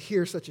to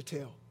hear such a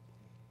tale?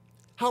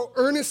 How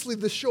earnestly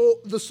the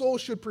soul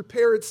should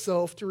prepare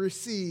itself to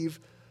receive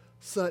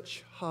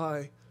such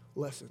high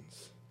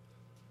lessons.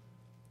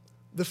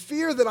 The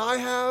fear that I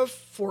have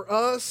for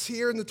us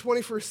here in the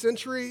 21st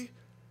century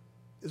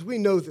is we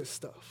know this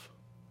stuff.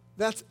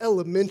 That's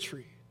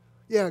elementary.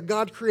 Yeah,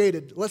 God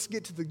created. Let's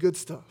get to the good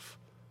stuff.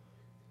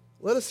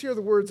 Let us hear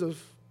the words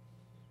of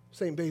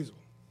St. Basil.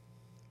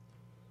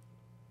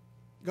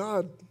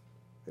 God,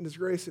 in his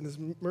grace and his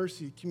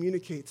mercy,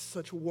 communicates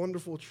such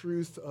wonderful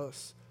truths to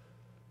us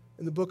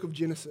in the book of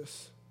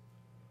Genesis,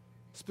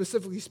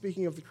 specifically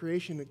speaking of the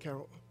creation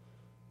account.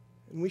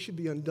 And we should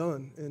be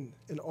undone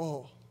in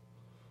awe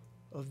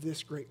of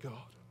this great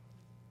God.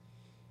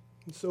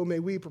 And so may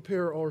we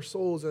prepare our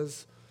souls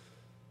as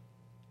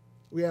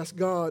we ask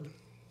God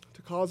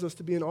to cause us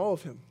to be in awe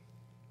of him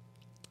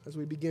as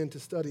we begin to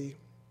study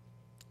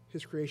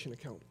his creation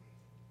account.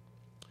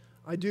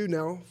 I do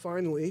now,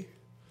 finally,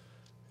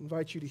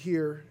 invite you to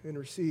hear and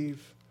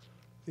receive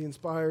the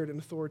inspired and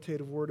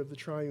authoritative word of the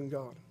triune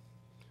God.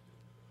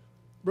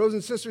 Brothers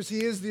and sisters,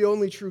 he is the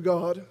only true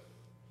God,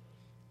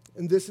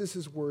 and this is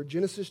his word.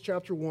 Genesis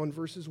chapter 1,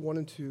 verses 1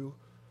 and 2.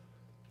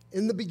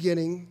 In the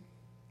beginning,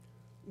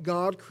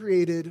 God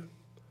created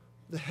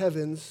the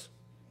heavens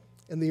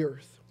and the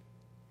earth.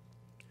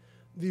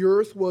 The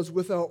earth was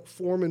without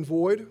form and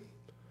void,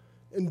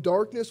 and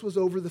darkness was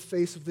over the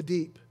face of the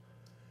deep.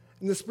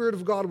 And the Spirit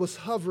of God was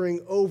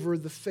hovering over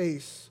the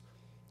face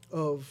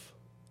of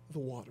the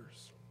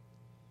waters.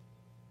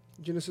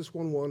 Genesis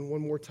 1:1,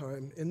 one more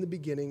time. In the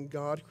beginning,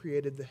 God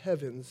created the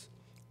heavens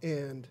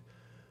and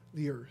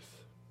the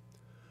earth.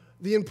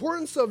 The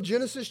importance of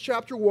Genesis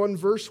chapter 1,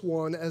 verse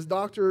 1, as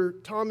Dr.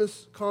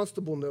 Thomas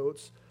Constable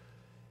notes,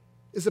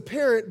 is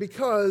apparent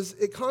because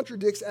it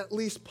contradicts at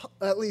least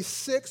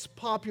 6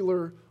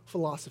 popular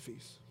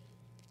philosophies.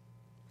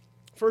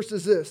 First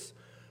is this.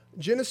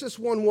 Genesis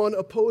 1:1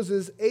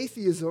 opposes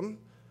atheism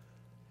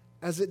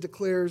as it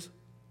declares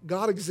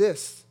God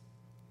exists.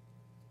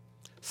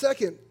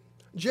 Second,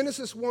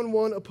 Genesis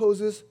 1:1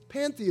 opposes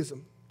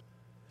pantheism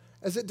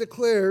as it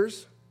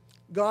declares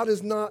God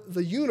is not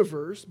the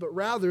universe, but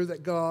rather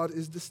that God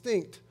is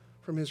distinct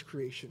from his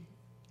creation.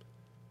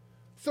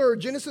 Third,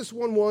 Genesis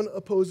 1:1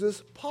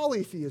 opposes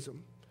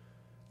polytheism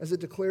as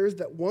it declares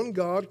that one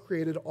God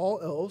created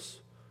all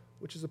else,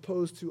 which is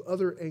opposed to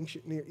other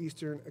ancient Near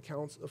Eastern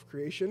accounts of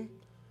creation.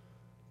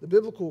 The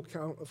biblical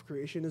account of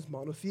creation is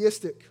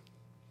monotheistic.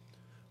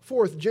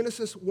 Fourth,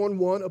 Genesis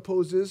 1:1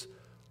 opposes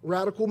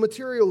radical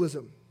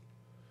materialism,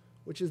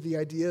 which is the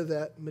idea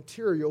that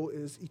material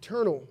is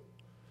eternal,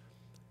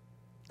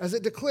 as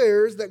it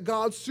declares that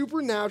God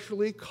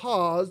supernaturally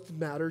caused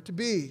matter to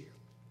be.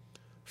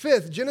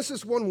 Fifth,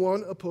 Genesis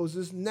 1:1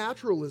 opposes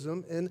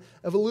naturalism and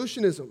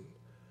evolutionism,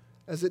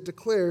 as it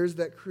declares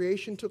that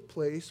creation took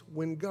place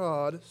when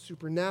God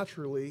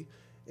supernaturally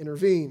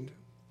intervened.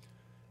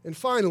 And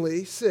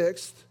finally,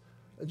 sixth,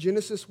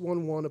 Genesis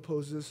 1:1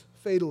 opposes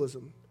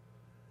fatalism,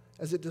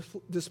 as it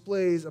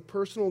displays a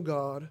personal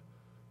God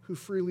who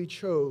freely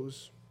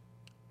chose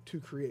to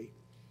create.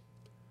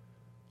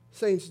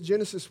 Saints,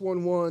 Genesis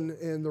 1:1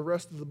 and the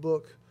rest of the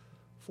book,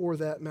 for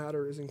that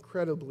matter, is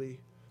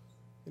incredibly,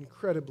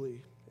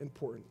 incredibly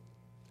important,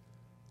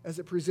 as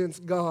it presents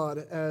God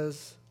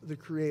as the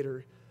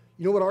creator.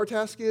 You know what our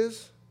task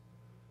is?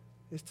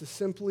 Is to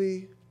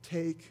simply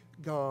take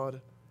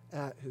God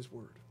at his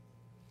word.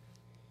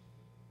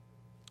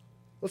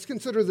 Let's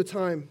consider the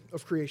time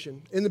of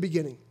creation, in the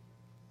beginning.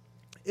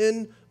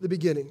 In the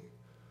beginning.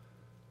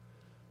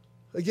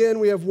 Again,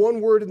 we have one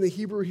word in the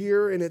Hebrew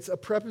here, and it's a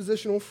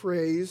prepositional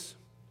phrase,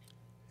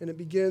 and it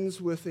begins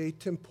with a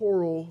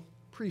temporal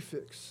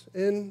prefix,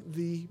 in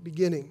the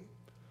beginning.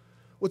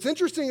 What's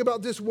interesting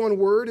about this one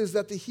word is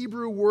that the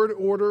Hebrew word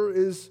order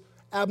is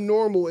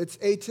abnormal, it's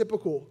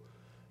atypical.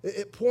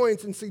 It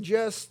points and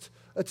suggests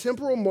a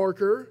temporal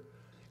marker,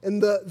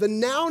 and the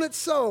noun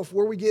itself,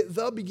 where we get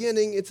the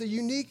beginning, it's a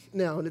unique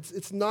noun.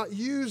 It's not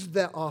used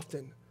that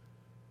often,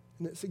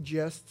 and it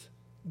suggests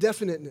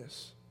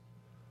definiteness.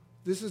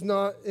 This is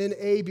not in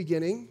a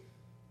beginning,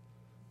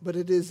 but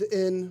it is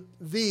in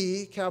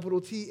the,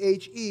 capital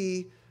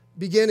T-H-E,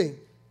 beginning.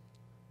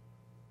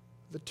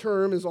 the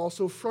term is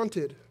also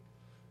fronted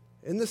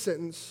in the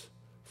sentence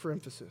for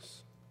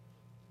emphasis.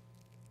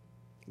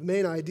 The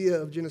main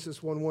idea of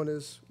Genesis 1:1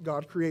 is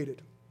God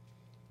created.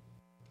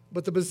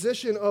 But the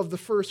position of the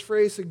first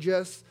phrase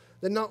suggests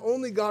that not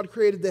only God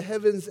created the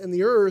heavens and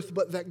the earth,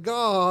 but that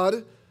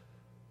God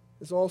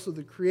is also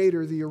the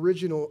creator, the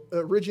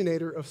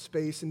originator of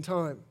space and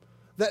time.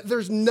 That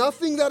there's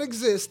nothing that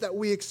exists that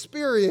we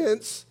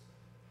experience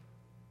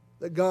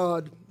that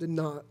God did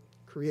not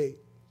create.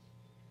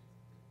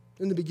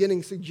 In the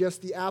beginning suggests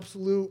the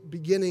absolute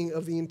beginning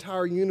of the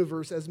entire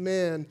universe as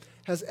man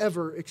has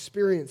ever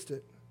experienced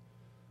it.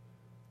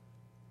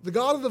 The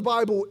God of the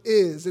Bible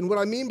is, and what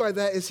I mean by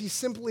that is he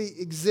simply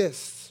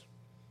exists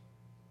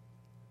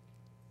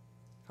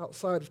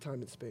outside of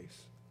time and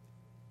space.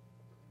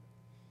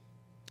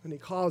 And he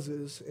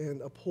causes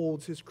and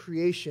upholds his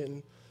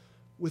creation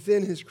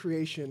within his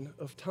creation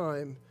of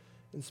time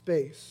and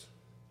space.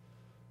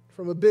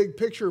 From a big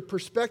picture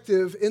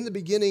perspective, in the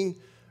beginning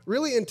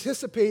really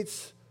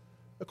anticipates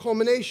a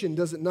culmination,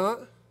 does it not?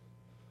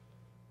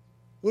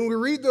 When we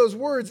read those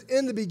words,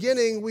 in the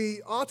beginning,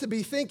 we ought to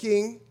be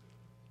thinking,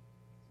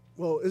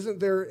 well, isn't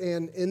there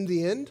an in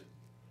the end?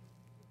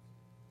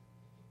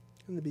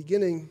 In the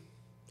beginning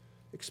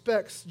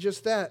expects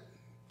just that,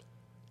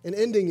 an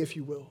ending, if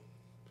you will.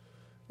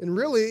 And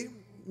really,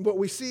 what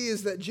we see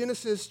is that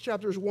Genesis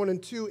chapters 1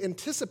 and 2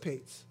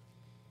 anticipates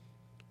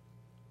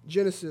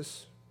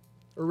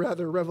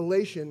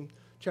Revelation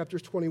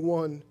chapters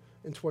 21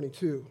 and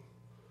 22.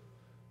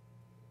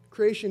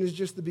 Creation is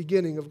just the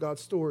beginning of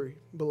God's story,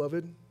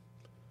 beloved.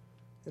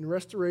 And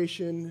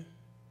restoration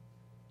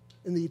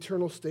in the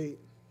eternal state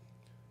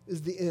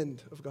is the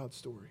end of God's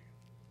story.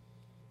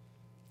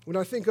 When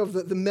I think of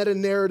the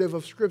meta-narrative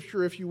of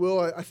Scripture, if you will,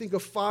 I think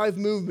of five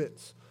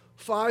movements.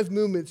 Five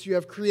movements. You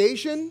have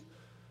creation,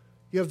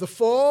 you have the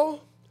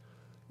fall,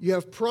 you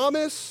have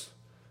promise,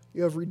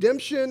 you have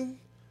redemption,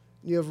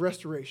 and you have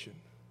restoration.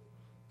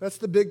 That's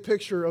the big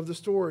picture of the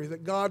story,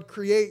 that God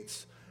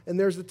creates, and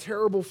there's a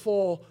terrible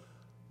fall.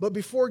 But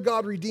before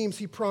God redeems,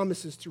 he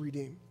promises to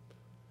redeem.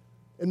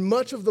 And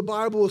much of the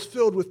Bible is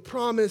filled with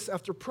promise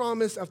after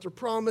promise after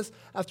promise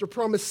after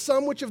promise,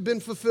 some which have been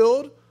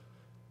fulfilled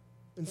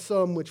and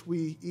some which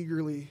we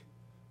eagerly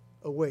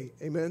await.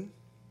 Amen?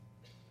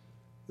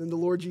 Then the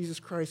Lord Jesus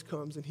Christ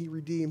comes and he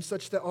redeems,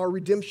 such that our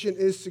redemption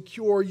is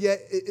secure,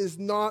 yet it is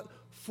not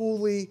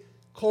fully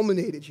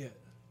culminated yet.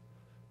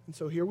 And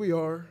so here we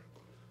are.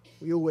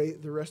 We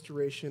await the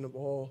restoration of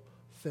all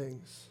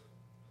things.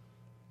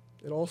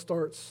 It all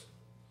starts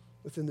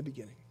within the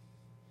beginning,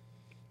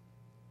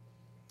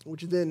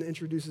 which then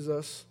introduces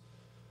us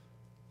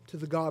to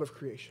the God of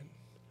creation.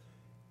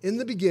 In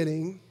the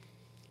beginning,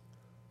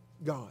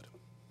 God.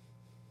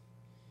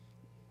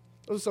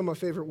 Those are some of my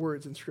favorite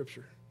words in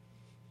Scripture.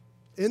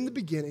 In the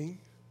beginning,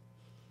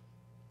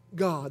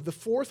 God. The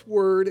fourth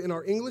word in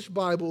our English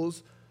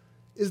Bibles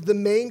is the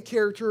main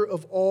character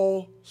of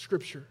all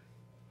Scripture.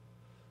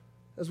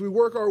 As we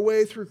work our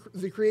way through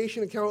the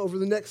creation account over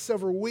the next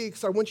several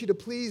weeks, I want you to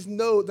please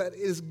note that it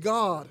is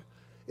God.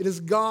 It is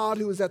God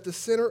who is at the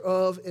center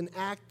of and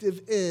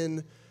active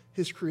in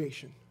his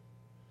creation.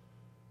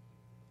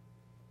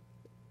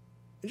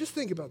 And just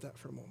think about that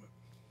for a moment.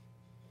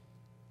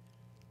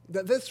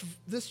 That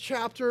this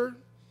chapter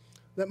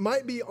that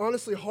might be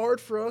honestly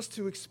hard for us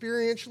to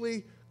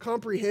experientially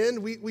comprehend.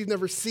 We've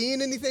never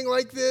seen anything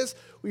like this.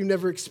 We've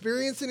never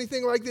experienced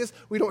anything like this.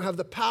 We don't have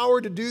the power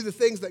to do the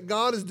things that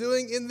God is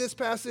doing in this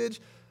passage.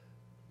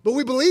 But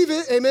we believe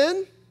it,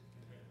 amen?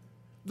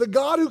 The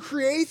God who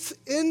creates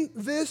in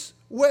this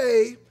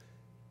way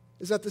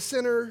is at the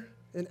center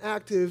and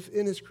active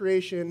in his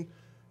creation.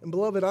 And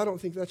beloved, I don't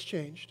think that's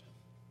changed.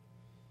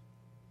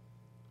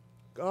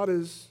 God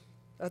is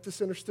at the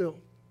center still.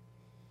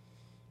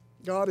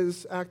 God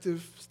is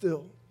active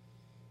still.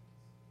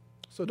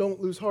 So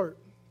don't lose heart.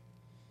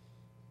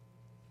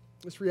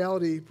 This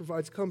reality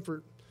provides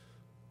comfort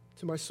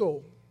to my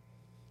soul.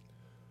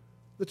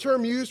 The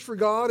term used for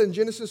God in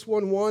Genesis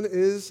 1:1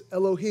 is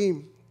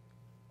Elohim.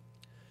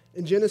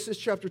 In Genesis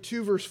chapter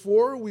 2, verse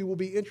 4, we will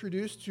be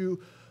introduced to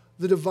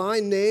the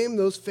divine name,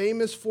 those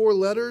famous four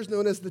letters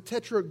known as the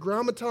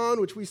Tetragrammaton,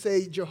 which we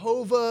say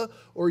Jehovah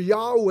or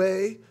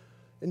Yahweh.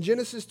 In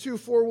Genesis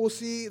 2:4, we'll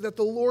see that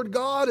the Lord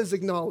God is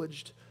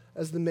acknowledged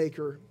as the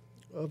maker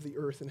of the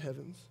earth and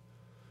heavens.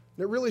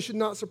 And it really should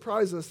not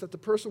surprise us that the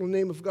personal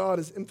name of God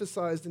is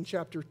emphasized in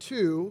chapter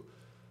 2.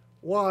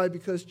 Why?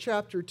 Because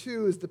chapter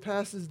 2 is the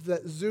passage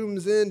that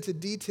zooms in to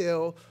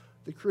detail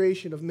the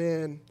creation of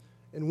man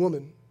and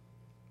woman.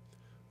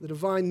 The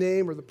divine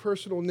name or the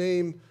personal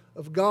name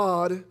of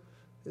God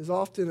is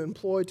often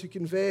employed to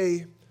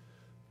convey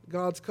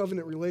God's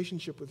covenant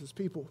relationship with his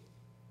people.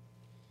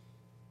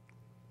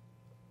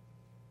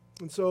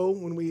 And so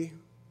when we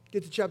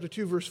get to chapter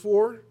 2, verse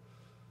 4,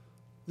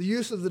 the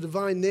use of the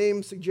divine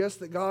name suggests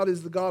that God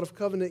is the God of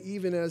covenant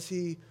even as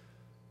he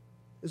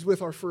is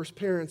with our first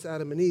parents,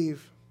 Adam and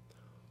Eve.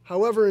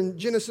 However, in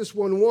Genesis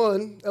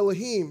 1:1,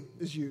 Elohim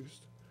is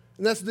used.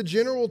 And that's the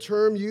general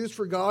term used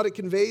for God. It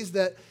conveys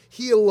that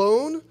he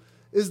alone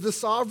is the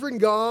sovereign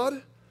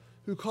God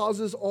who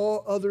causes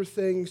all other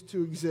things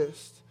to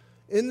exist.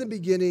 In the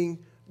beginning,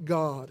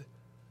 God.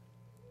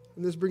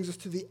 And this brings us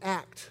to the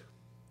act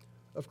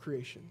of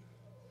creation.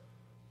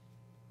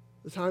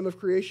 The time of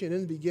creation,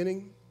 in the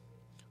beginning,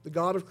 the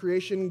God of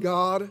creation,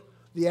 God,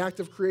 the act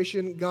of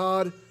creation,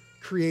 God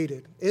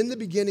created. In the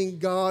beginning,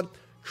 God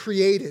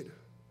created.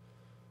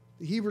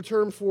 The Hebrew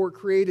term for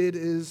created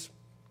is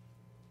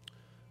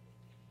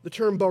the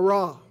term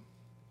bara.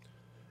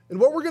 And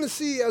what we're going to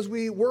see as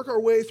we work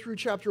our way through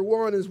chapter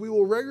 1 is we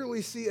will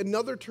regularly see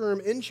another term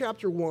in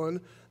chapter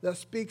 1 that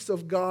speaks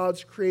of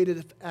God's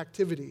creative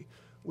activity,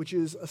 which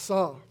is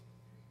asa.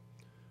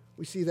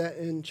 We see that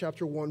in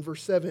chapter 1,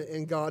 verse 7,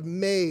 and God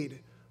made.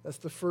 That's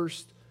the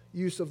first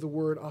use of the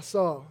word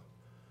asa.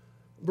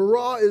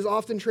 Bara is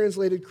often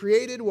translated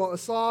created, while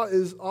asa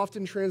is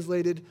often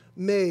translated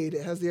made.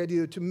 It has the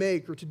idea to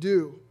make or to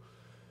do.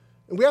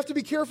 And we have to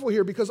be careful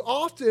here because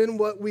often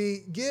what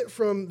we get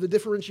from the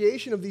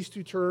differentiation of these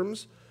two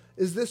terms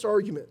is this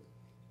argument.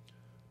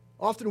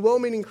 Often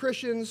well-meaning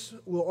Christians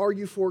will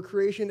argue for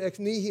creation ex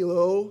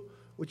nihilo,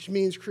 which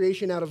means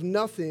creation out of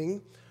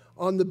nothing,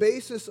 on the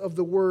basis of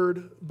the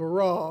word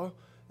bara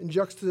in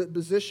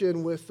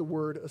juxtaposition with the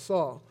word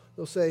asa.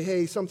 They'll say,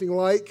 hey, something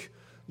like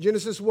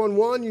Genesis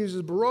 1:1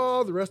 uses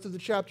bara, the rest of the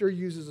chapter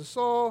uses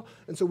asa,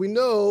 and so we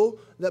know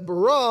that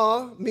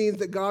bara means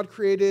that God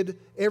created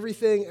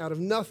everything out of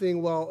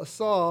nothing, while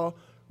asa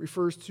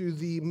refers to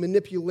the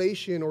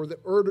manipulation or the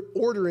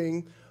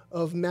ordering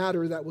of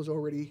matter that was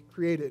already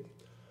created.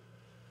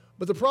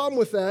 But the problem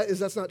with that is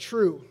that's not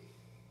true.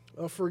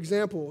 For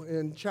example,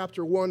 in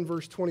chapter 1,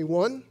 verse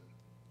 21,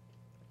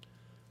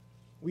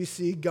 we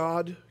see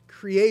God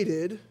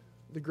created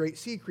the great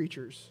sea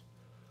creatures.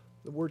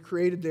 The word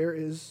created there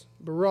is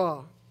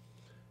bara.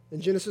 In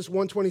Genesis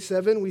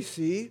 1:27, we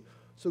see,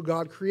 so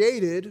God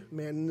created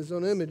man in his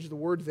own image. The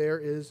word there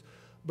is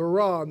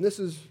bara. And this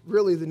is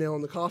really the nail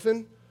in the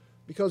coffin,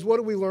 because what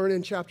do we learn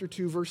in chapter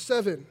 2, verse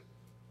 7?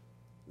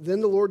 Then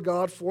the Lord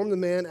God formed the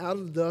man out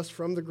of the dust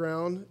from the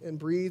ground and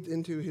breathed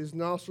into his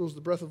nostrils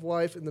the breath of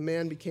life, and the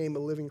man became a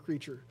living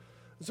creature.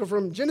 And so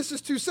from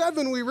Genesis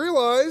 2:7, we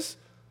realize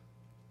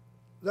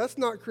that's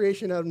not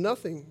creation out of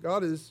nothing.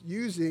 God is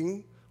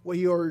using what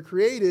he already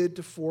created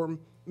to form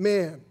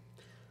man.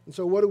 And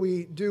so what do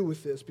we do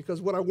with this?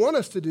 Because what I want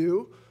us to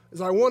do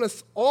is I want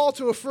us all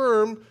to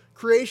affirm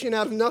creation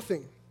out of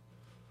nothing.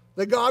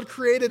 That God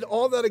created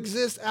all that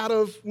exists out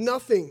of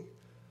nothing.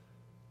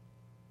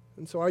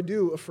 And so I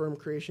do affirm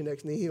creation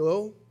ex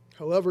nihilo.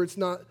 However, it's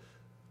not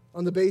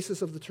on the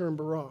basis of the term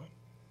bara.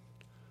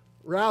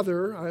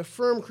 Rather, I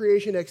affirm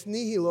creation ex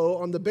nihilo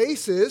on the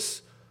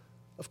basis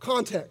of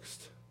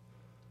context.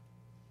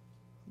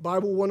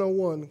 Bible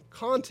 101,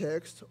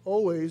 context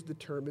always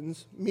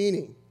determines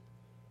meaning.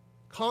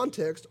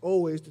 Context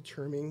always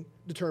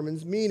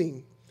determines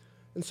meaning.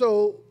 And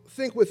so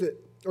think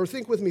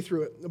with me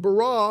through it.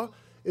 Bara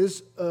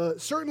is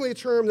certainly a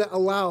term that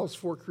allows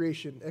for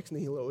creation ex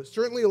nihilo. It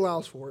certainly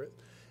allows for it.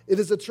 It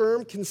is a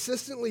term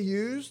consistently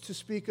used to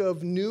speak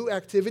of new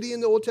activity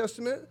in the Old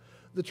Testament.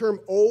 The term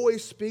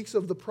always speaks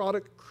of the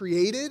product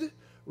created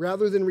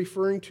rather than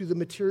referring to the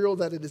material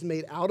that it is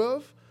made out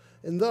of.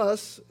 And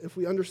thus, if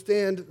we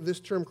understand this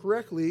term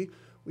correctly,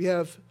 we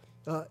have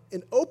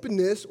an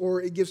openness,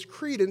 or it gives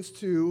credence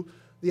to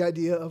the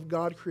idea of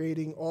God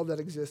creating all that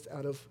exists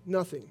out of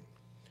nothing.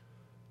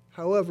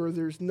 However,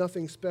 there's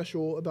nothing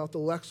special about the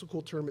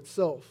lexical term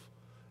itself.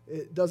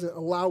 It doesn't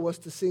allow us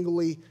to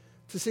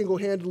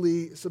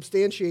single-handedly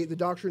substantiate the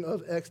doctrine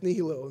of ex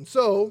nihilo. And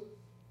so,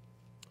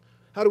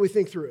 how do we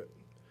think through it?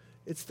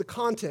 It's the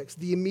context,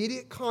 the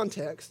immediate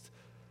context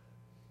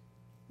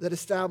that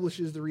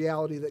establishes the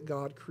reality that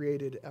God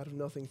created out of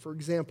nothing. For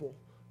example,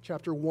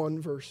 chapter 1,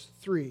 verse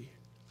 3.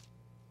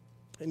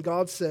 And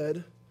God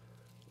said,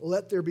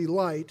 "Let there be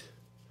light,"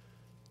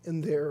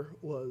 and there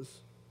was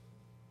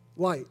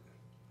light.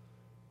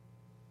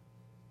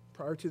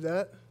 Prior to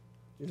that,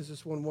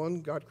 Genesis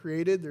 1:1, God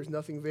created, there's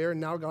nothing there,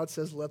 and now God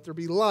says, "Let there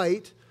be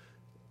light,"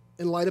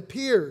 and light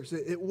appears.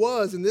 It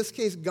was. In this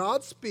case,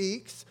 God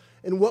speaks,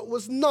 and what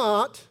was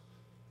not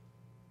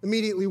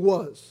immediately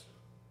was.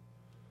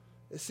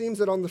 It seems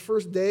that on the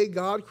first day,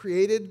 God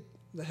created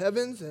the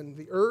heavens and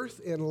the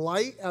earth and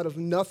light out of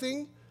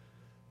nothing.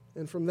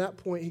 And from that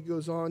point, he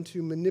goes on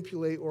to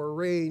manipulate or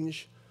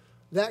arrange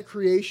that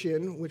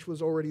creation, which was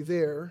already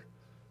there,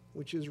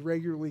 which is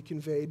regularly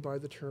conveyed by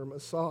the term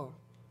asa.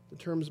 The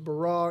terms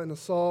bara and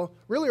asa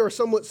really are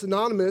somewhat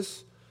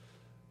synonymous.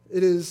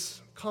 It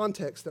is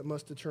context that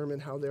must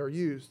determine how they are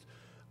used.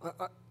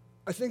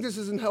 I think this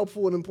isn't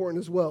helpful and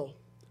important as well.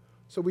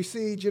 So we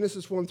see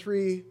Genesis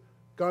 1:3,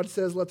 God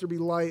says, "Let there be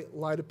light,"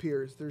 light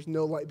appears. There's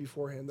no light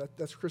beforehand.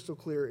 That's crystal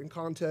clear. In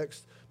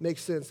context,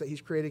 makes sense that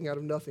he's creating out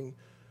of nothing.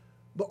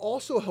 But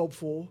also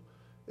helpful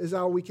is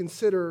how we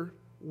consider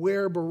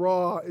where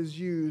bara is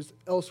used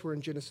elsewhere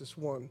in Genesis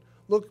 1.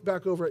 Look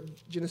back over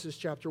at Genesis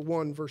chapter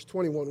 1, verse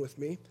 21 with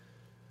me.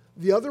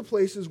 The other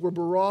places where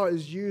bara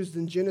is used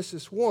in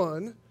Genesis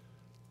 1,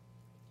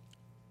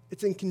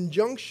 it's in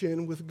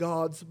conjunction with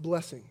God's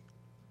blessing.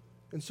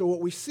 And so what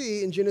we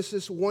see in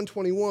Genesis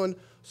 1:21,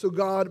 so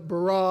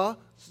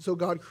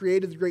God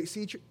created the great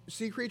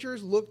sea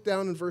creatures. Look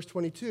down in verse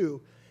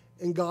 22.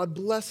 And God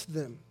blessed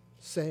them,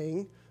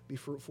 saying, be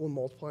fruitful and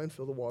multiply and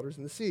fill the waters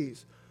and the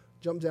seas.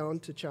 Jump down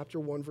to chapter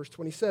 1, verse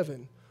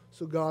 27.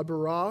 So God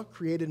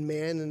created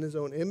man in his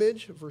own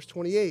image. Verse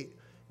 28.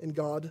 And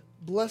God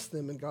blessed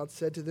them, and God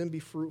said to them, be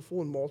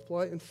fruitful and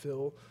multiply and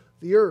fill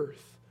the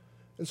earth.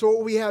 And so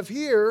what we have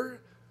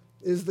here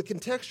is the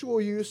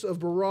contextual use of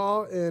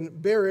bara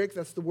and barak,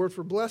 that's the word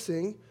for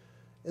blessing.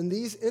 And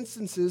these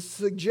instances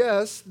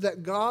suggest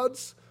that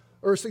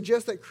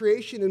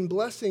creation and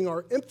blessing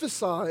are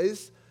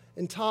emphasized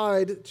and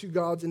tied to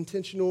God's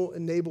intentional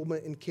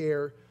enablement and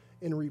care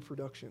in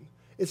reproduction.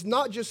 It's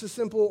not just a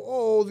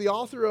simple, the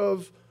author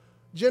of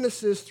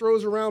Genesis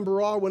throws around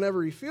bara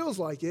whenever he feels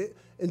like it.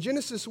 In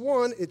Genesis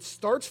 1, it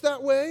starts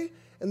that way,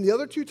 and the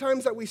other two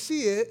times that we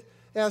see it,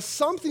 it has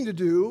something to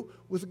do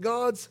with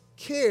God's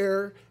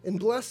care and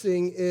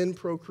blessing in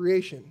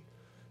procreation.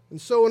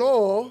 And so in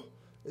all,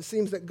 it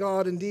seems that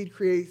God indeed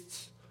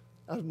creates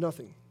out of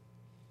nothing.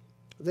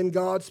 Then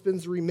God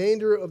spends the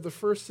remainder of the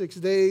first 6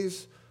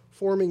 days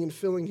forming and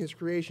filling his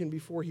creation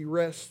before he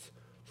rests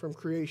from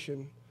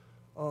creation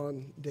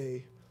on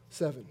day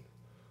 7.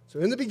 So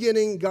in the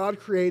beginning, God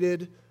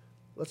created,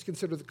 let's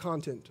consider the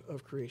content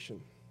of creation.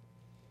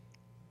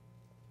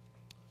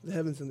 The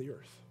heavens and the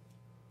earth.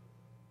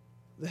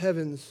 The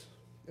heavens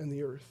and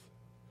the earth.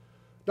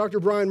 Dr.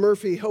 Brian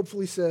Murphy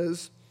helpfully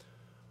says,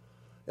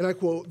 and I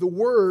quote, the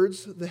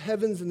words, the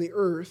heavens and the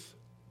earth,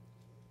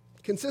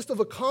 consist of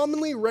a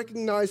commonly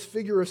recognized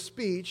figure of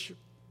speech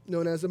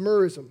known as a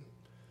merism.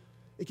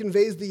 It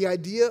conveys the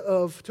idea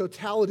of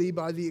totality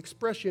by the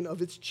expression of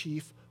its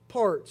chief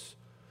parts.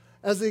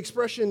 As the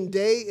expression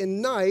day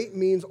and night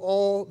means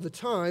all the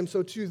time,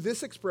 so too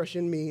this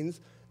expression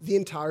means the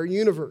entire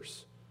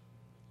universe.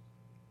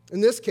 In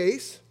this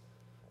case,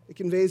 it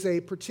conveys a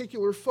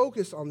particular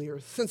focus on the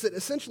earth, since it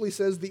essentially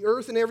says the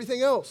earth and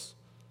everything else,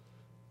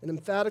 and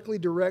emphatically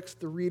directs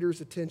the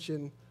reader's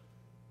attention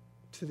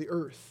to the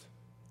earth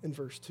in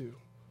verse 2.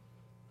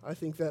 I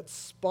think that's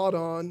spot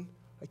on.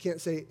 I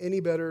can't say any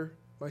better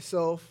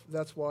myself.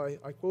 That's why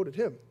I quoted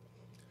him.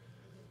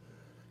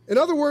 In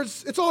other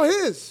words, it's all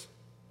his.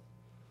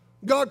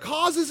 God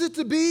causes it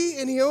to be,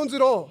 and he owns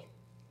it all.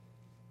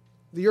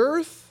 The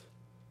earth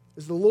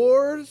is the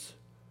Lord's,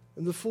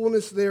 and the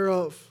fullness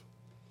thereof,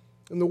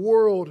 and the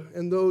world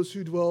and those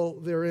who dwell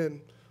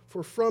therein.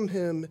 For from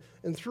him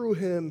and through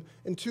him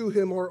and to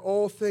him are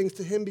all things.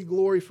 To him be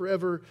glory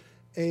forever.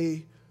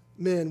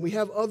 Amen. We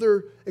have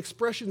other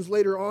expressions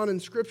later on in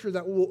Scripture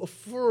that will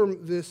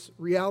affirm this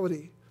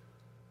reality.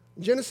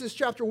 Genesis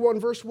chapter 1,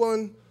 verse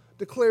 1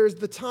 declares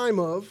the time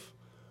of,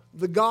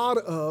 the God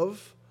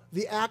of,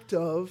 the act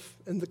of,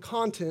 and the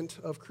content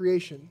of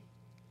creation.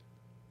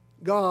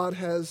 God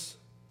has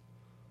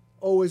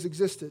always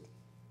existed.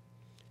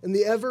 And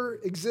the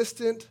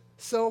ever-existent,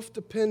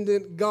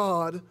 self-dependent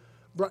God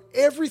brought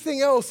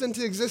everything else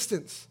into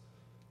existence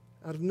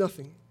out of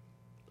nothing.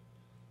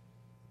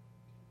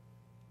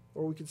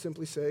 Or we could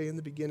simply say, in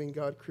the beginning,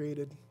 God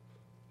created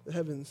the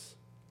heavens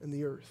and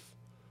the earth.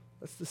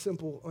 That's the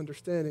simple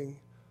understanding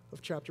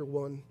of chapter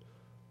 1,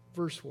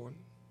 verse 1.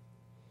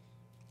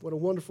 What a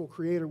wonderful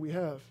creator we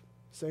have,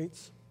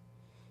 saints.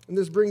 And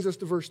this brings us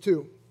to verse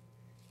 2.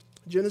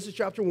 Genesis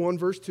chapter 1,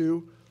 verse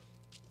 2.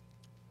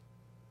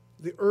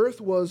 The earth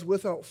was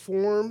without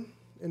form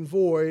and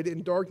void,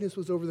 and darkness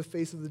was over the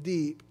face of the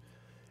deep,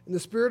 and the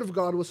Spirit of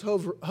God was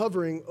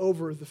hovering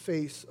over the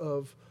face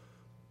of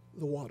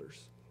the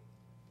waters.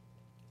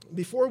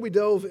 Before we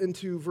delve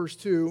into verse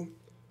 2,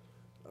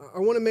 I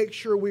want to make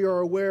sure we are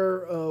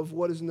aware of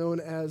what is known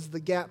as the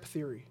gap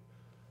theory.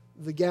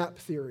 The gap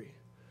theory.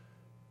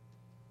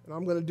 And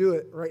I'm going to do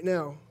it right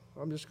now.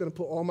 I'm just going to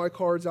put all my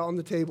cards out on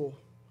the table.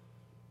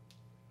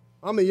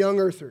 I'm a young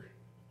earther.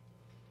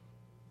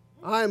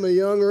 I am a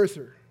young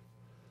earther.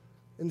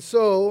 And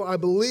so I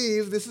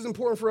believe this is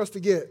important for us to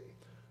get,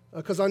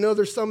 because I know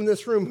there's some in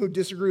this room who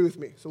disagree with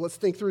me. So let's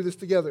think through this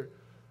together.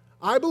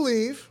 I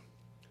believe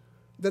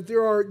that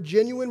there are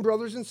genuine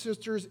brothers and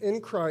sisters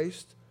in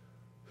Christ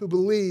who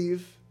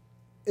believe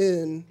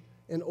in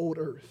an old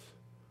earth,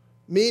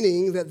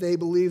 meaning that they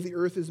believe the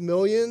earth is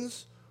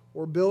millions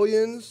or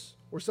billions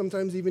or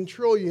sometimes even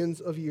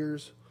trillions of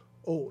years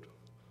old.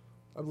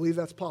 I believe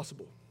that's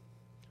possible.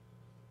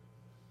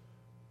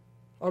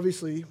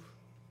 Obviously,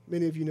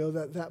 many of you know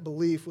that that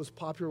belief was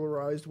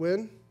popularized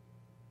when?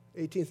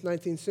 18th,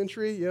 19th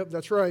century? Yep,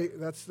 that's right.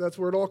 That's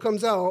where it all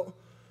comes out.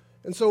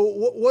 And so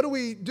what do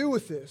we do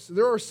with this?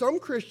 There are some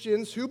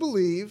Christians who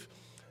believe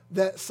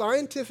that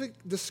scientific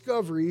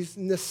discoveries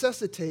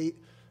necessitate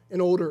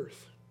an old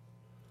earth.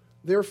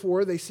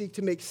 Therefore, they seek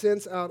to make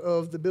sense out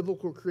of the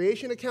biblical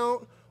creation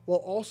account while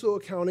also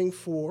accounting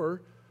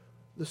for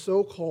the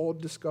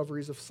so-called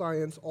discoveries of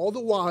science, all the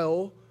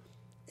while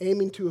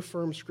aiming to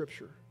affirm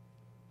Scripture.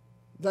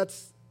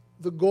 That's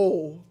the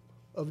goal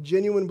of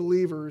genuine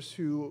believers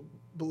who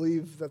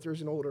believe that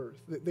there's an old earth.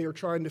 They are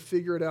trying to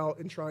figure it out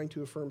and trying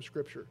to affirm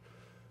Scripture.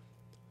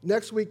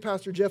 Next week,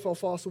 Pastor Jeff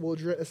Alfasa will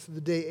address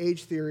the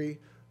day-age theory.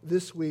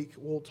 This week,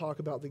 we'll talk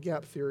about the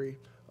gap theory.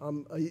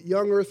 I'm a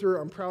young earther.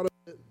 I'm proud of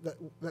it.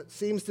 That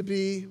seems to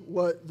be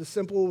what the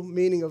simple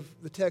meaning of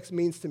the text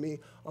means to me.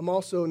 I'm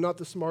also not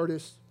the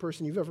smartest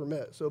person you've ever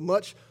met. So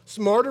much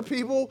smarter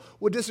people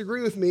would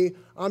disagree with me.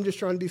 I'm just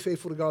trying to be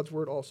faithful to God's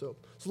word also.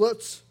 So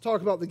let's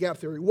talk about the gap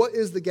theory. What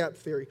is the gap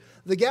theory?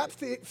 The gap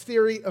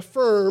theory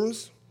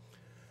affirms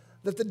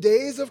that the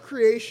days of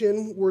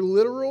creation were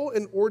literal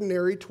and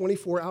ordinary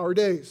 24-hour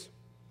days.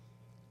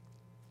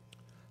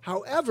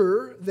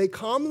 However, they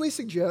commonly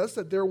suggest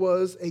that there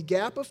was a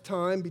gap of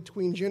time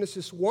between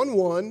Genesis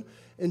 1:1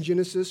 and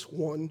Genesis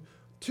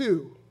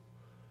 1:2.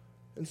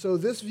 And so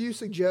this view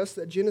suggests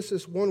that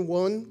Genesis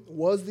 1:1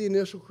 was the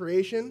initial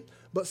creation,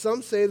 but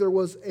some say there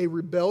was a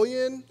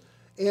rebellion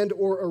and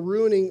or a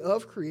ruining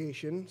of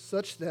creation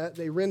such that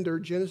they render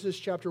Genesis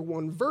chapter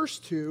 1 verse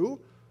 2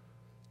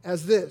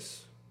 as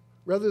this.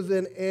 Rather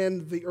than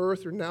 "and the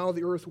earth" or "now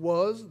the earth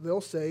was,"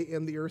 they'll say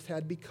 "and the earth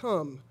had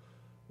become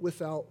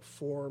without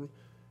form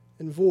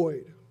and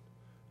void."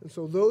 And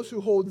so those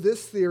who hold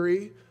this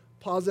theory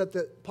posit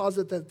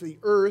that the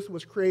earth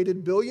was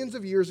created billions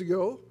of years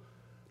ago,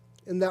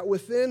 and that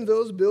within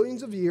those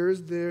billions of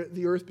years,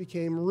 the earth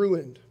became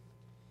ruined,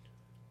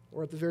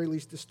 or at the very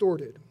least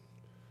distorted.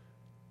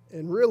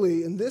 And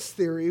really, in this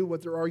theory,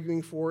 what they're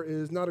arguing for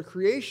is not a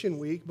creation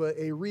week, but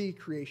a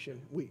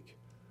recreation week.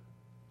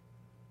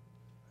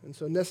 And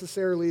so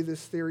necessarily,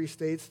 this theory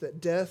states that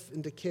death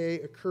and decay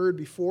occurred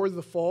before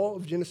the fall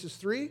of Genesis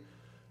 3,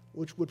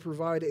 which would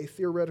provide a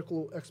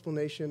theoretical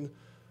explanation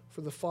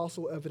for the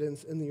fossil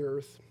evidence in the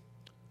earth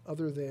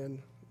other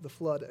than the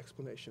flood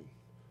explanation.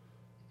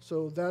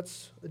 So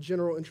that's a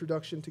general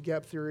introduction to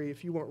gap theory.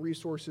 If you want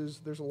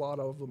resources, there's a lot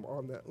of them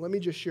on that. Let me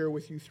just share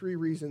with you 3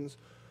 reasons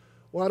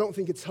why I don't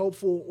think it's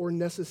helpful or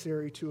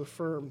necessary to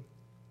affirm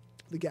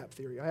the gap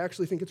theory. I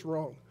actually think it's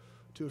wrong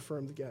to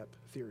affirm the gap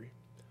theory.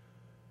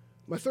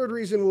 My third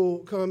reason will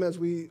come as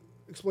we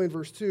explain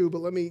verse 2, but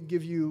let me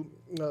give you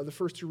the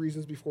first 2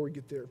 reasons before we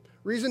get there.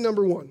 Reason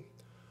number 1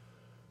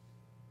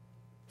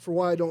 for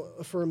why I don't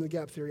affirm the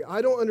gap theory.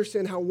 I don't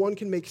understand how one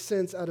can make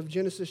sense out of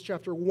Genesis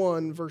chapter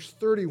 1, verse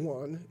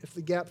 31, if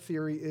the gap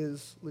theory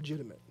is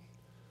legitimate.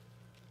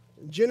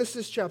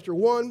 Genesis chapter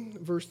 1,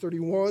 verse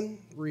 31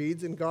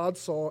 reads, "And God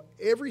saw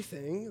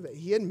everything that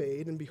he had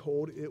made, and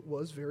behold, it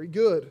was very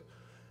good.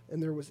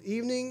 And there was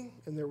evening,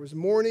 and there was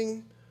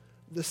morning,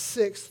 the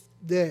 6th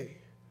day."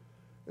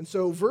 And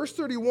so verse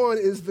 31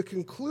 is the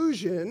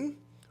conclusion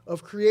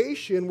of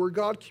creation where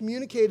God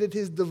communicated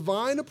his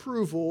divine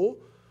approval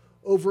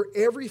over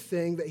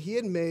everything that he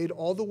had made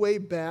all the way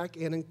back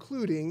and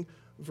including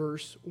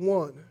verse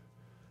 1.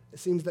 It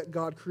seems that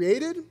God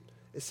created,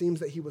 it seems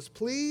that he was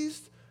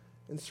pleased,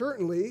 and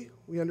certainly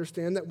we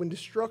understand that when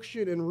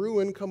destruction and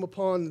ruin come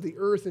upon the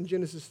earth in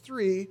Genesis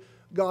 3,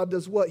 God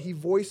does what? He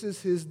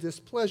voices his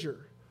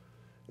displeasure.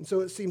 And so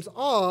it seems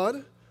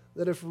odd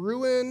that if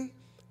ruin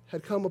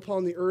had come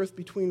upon the earth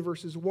between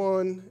verses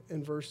 1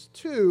 and verse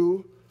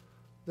 2,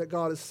 that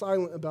God is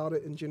silent about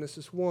it in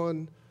Genesis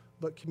 1,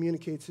 but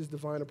communicates his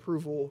divine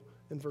approval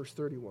in verse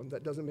 31.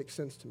 That doesn't make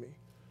sense to me.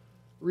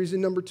 Reason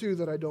number 2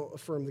 that I don't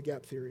affirm the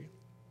gap theory.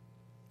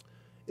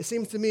 It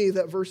seems to me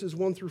that verses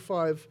 1 through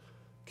 5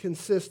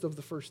 consist of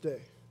the first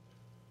day.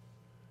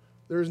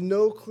 There is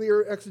no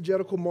clear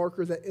exegetical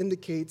marker that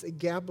indicates a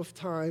gap of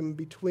time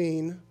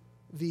between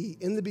the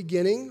 "in the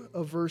beginning"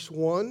 of verse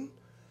 1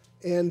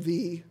 and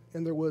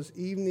 "and there was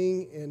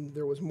evening and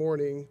there was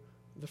morning,"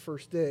 the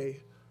first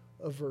day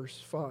of verse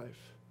 5.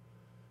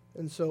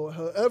 And so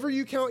however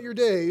you count your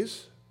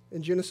days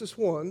in Genesis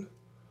 1,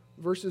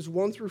 verses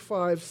 1 through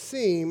 5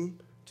 seem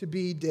to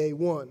be day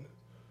 1.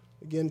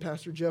 Again,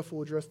 Pastor Jeff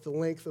will address the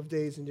length of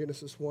days in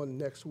Genesis 1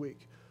 next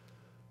week.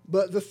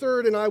 But the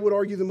third, and I would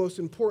argue the most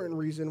important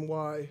reason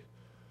why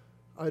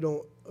I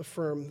don't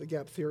affirm the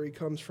gap theory,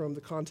 comes from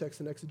the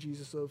context and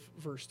exegesis of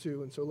verse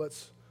 2. And so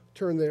let's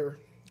turn there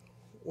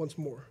once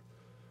more.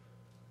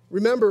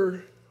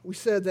 Remember, we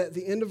said that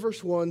the end of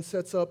verse 1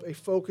 sets up a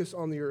focus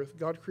on the earth.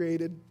 God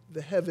created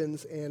the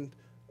heavens and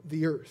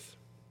the earth.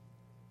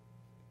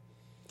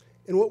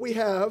 And what we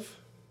have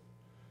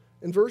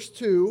in verse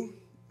 2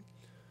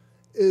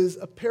 is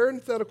a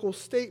parenthetical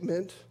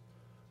statement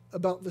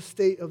about the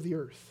state of the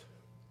earth.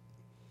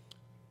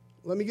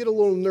 Let me get a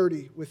little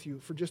nerdy with you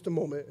for just a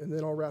moment, and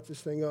then I'll wrap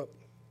this thing up.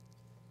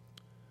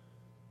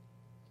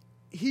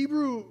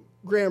 Hebrew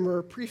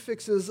grammar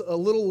prefixes a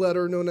little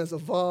letter known as a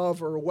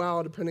vav or a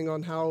waw, depending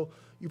on how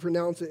you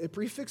pronounce it. It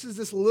prefixes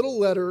this little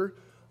letter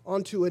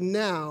onto a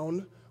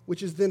noun,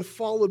 which is then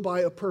followed by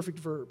a perfect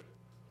verb.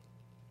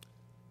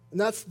 And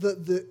that's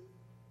the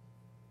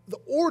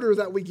order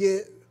that we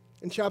get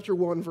in chapter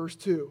 1, verse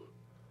 2.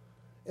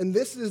 And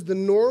this is the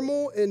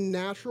normal and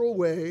natural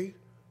way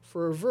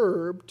for a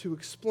verb to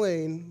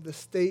explain the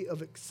state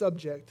of its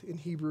subject in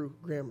Hebrew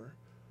grammar.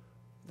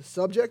 The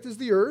subject is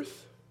the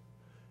earth,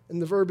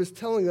 and the verb is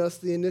telling us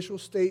the initial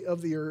state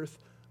of the earth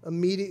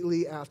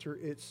immediately after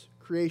its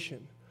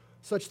creation,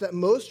 such that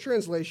most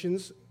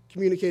translations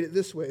communicate it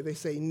this way. They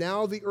say,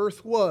 now the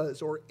earth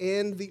was, or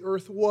and the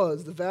earth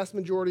was. The vast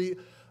majority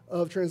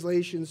of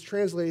translations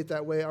translate it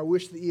that way. I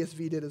wish the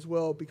ESV did as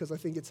well, because I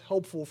think it's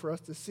helpful for us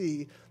to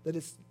see that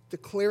it's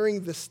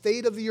declaring the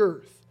state of the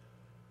earth.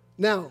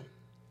 Now,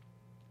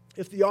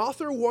 if the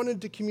author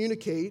wanted to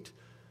communicate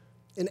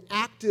an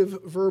active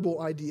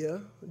verbal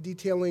idea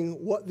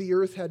detailing what the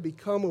earth had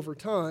become over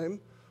time,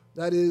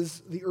 that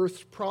is, the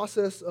earth's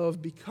process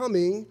of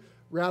becoming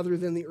rather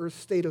than the earth's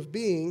state of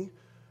being,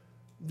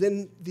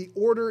 then the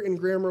order in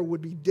grammar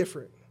would be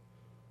different.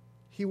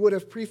 He would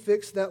have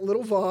prefixed that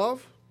little vav,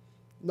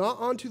 not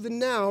onto the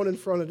noun in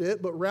front of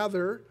it, but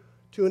rather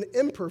to an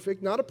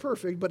imperfect, not a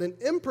perfect, but an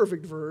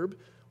imperfect verb,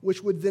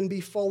 which would then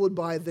be followed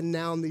by the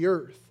noun the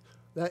earth.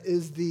 That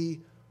is the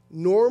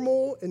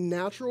normal and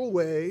natural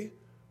way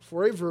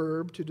for a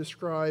verb to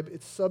describe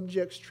its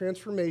subject's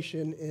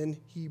transformation in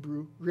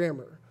Hebrew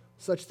grammar,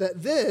 such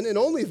that then, and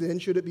only then,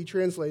 should it be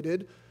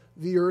translated,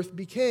 the earth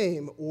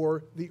became,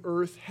 or the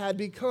earth had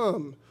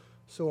become,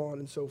 so on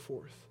and so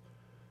forth.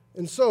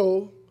 And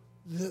so,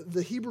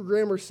 the Hebrew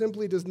grammar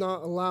simply does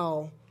not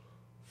allow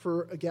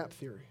for a gap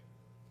theory.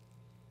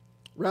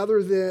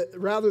 Rather,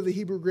 the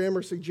Hebrew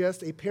grammar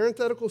suggests a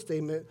parenthetical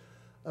statement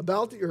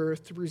about the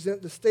earth to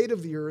present the state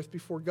of the earth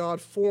before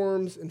God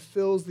forms and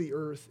fills the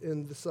earth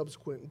in the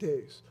subsequent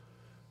days.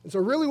 And so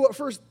really what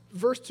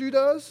verse 2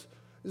 does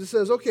is it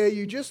says, okay,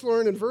 you just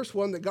learned in verse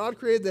 1 that God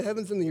created the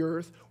heavens and the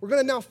earth. We're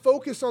going to now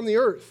focus on the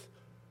earth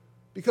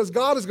because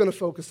God is going to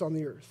focus on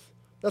the earth.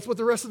 That's what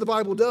the rest of the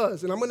Bible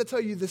does. And I'm going to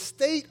tell you the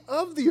state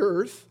of the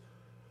earth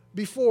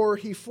before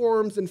he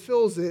forms and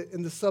fills it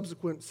in the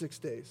subsequent 6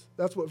 days.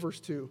 That's what verse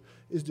 2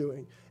 is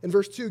doing. And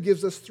verse 2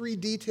 gives us 3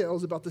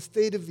 details about the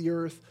state of the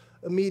earth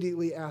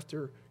immediately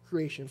after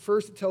creation.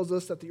 First, it tells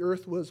us that the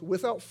earth was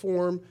without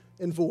form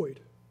and void.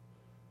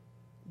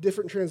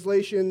 Different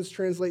translations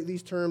translate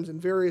these terms in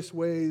various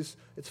ways.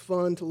 It's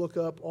fun to look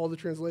up all the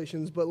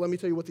translations, but let me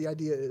tell you what the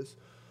idea is.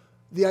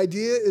 The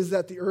idea is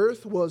that the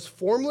earth was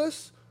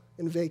formless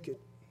and vacant.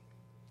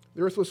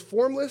 The earth was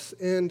formless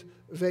and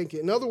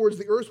vacant. In other words,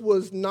 the earth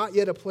was not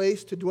yet a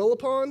place to dwell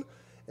upon,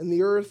 and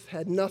the earth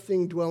had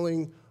nothing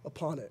dwelling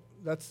upon it.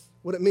 That's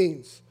what it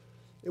means.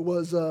 It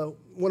was,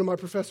 one of my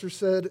professors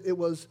said, it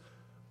was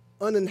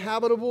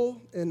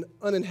uninhabitable and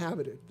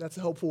uninhabited. That's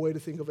a helpful way to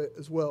think of it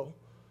as well.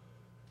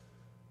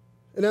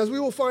 And as we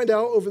will find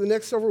out over the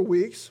next several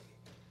weeks,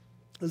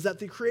 is that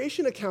the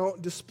creation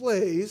account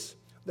displays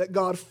that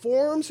God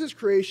forms his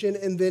creation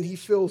and then he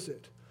fills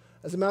it.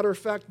 As a matter of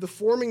fact, the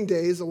forming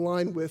days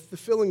align with the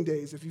filling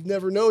days. If you've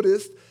never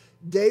noticed,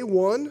 day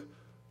 1,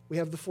 we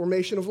have the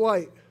formation of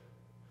light.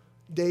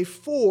 Day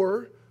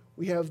 4,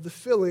 we have the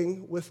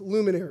filling with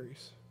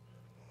luminaries.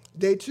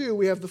 Day 2,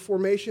 we have the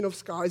formation of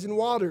skies and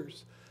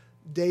waters.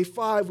 Day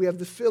 5, we have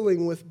the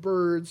filling with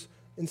birds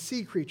and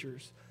sea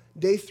creatures.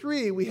 Day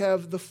 3, we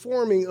have the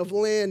forming of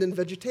land and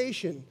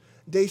vegetation.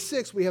 Day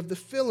 6, we have the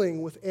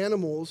filling with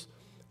animals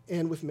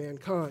and with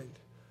mankind.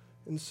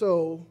 And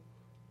so,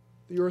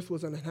 the earth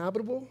was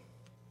uninhabitable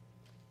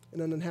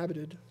and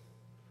uninhabited.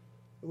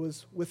 It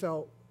was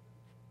without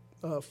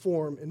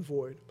form and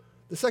void.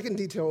 The second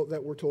detail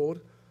that we're told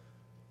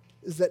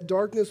is that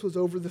darkness was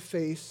over the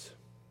face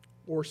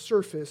or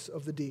surface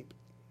of the deep.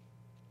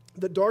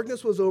 That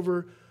darkness was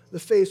over the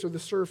face or the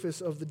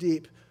surface of the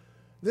deep.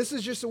 This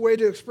is just a way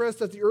to express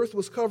that the earth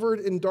was covered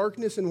in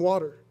darkness and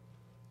water.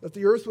 That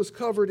the earth was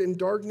covered in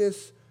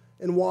darkness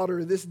and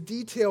water. This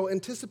detail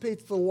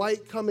anticipates the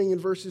light coming in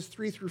verses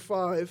 3 through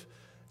 5.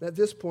 And at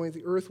this point,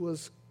 the earth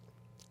was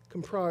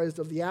comprised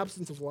of the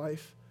absence of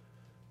life,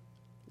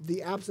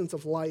 the absence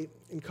of light,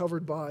 and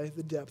covered by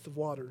the depth of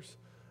waters.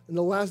 And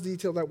the last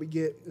detail that we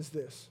get is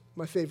this,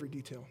 my favorite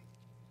detail.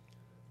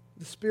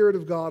 The Spirit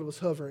of God was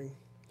hovering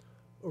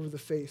over the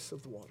face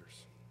of the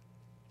waters.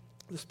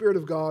 The Spirit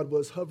of God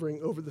was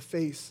hovering over the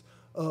face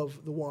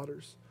of the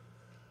waters.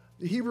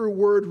 The Hebrew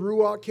word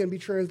ruach can be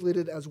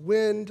translated as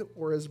wind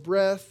or as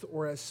breath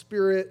or as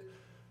spirit.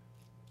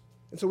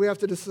 And so we have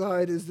to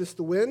decide, is this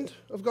the wind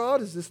of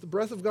God? Is this the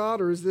breath of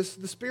God? Or is this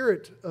the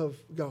Spirit of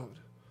God?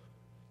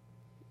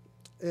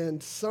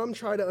 And some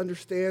try to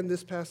understand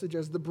this passage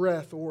as the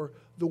breath or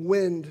the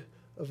wind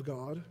of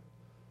God.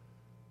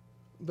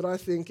 But I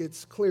think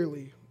it's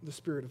clearly the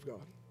Spirit of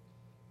God.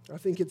 I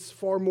think it's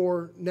far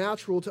more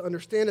natural to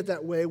understand it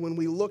that way when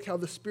we look how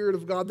the Spirit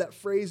of God, that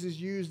phrase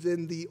is used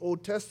in the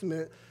Old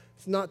Testament.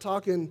 It's not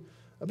talking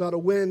about a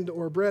wind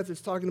or a breath.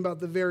 It's talking about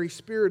the very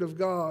Spirit of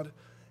God.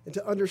 And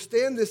to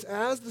understand this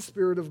as the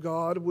Spirit of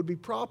God would be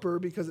proper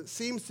because it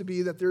seems to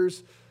be that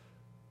there's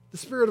the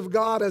Spirit of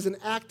God as an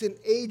active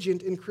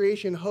agent in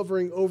creation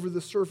hovering over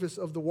the surface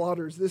of the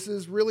waters. This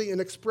is really an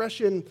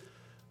expression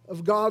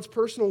of God's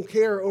personal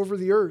care over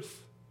the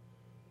earth.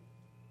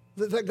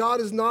 That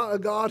God is not a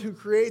God who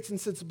creates and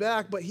sits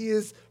back, but he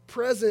is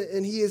present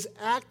and he is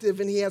active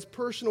and he has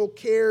personal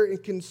care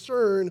and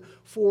concern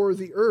for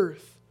the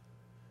earth.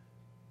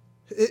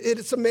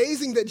 It's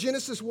amazing that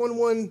Genesis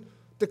 1:1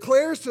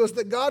 declares to us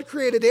that God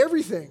created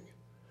everything.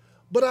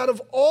 But out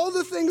of all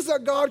the things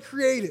that God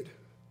created,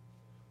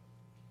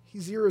 he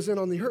zeroes in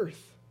on the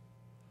earth.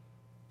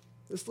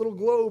 this little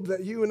globe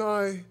that you and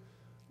I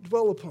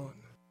dwell upon.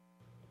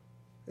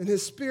 And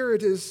his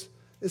Spirit is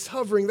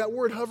hovering. That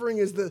word hovering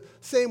is the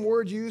same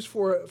word used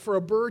for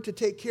a bird to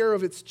take care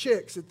of its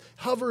chicks. It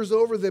hovers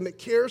over them. It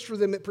cares for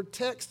them. It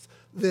protects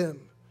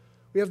them.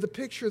 We have the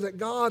picture that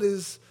God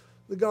is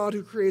the God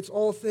who creates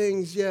all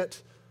things,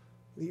 yet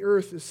the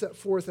earth is set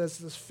forth as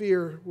the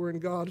sphere wherein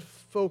God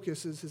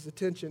focuses his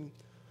attention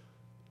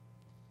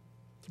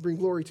to bring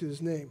glory to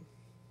his name.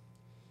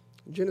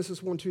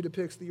 Genesis 1:2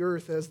 depicts the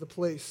earth as the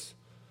place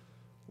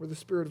where the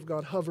Spirit of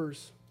God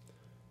hovers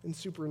and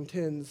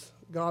superintends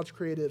God's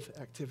creative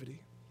activity.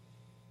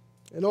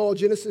 And all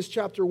Genesis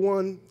chapter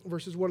 1,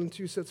 verses 1 and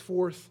 2 sets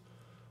forth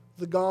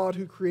the God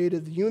who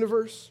created the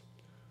universe,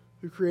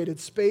 who created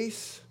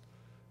space,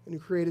 and who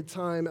created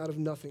time out of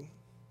nothing.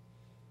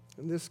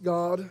 And this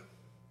God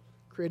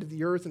created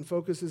the earth and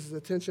focuses his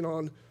attention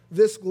on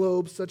this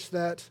globe such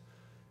that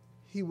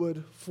he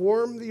would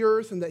form the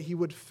earth and that he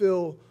would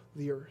fill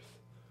the earth.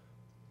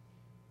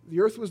 The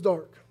earth was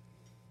dark,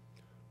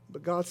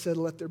 but God said,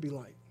 "Let there be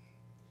light."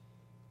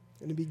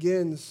 And he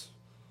begins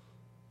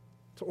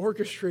to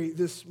orchestrate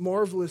this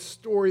marvelous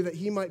story that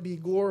he might be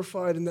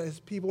glorified and that his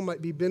people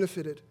might be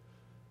benefited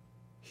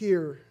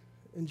here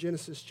in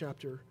Genesis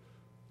chapter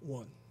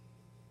 1.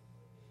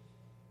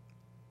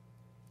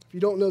 If you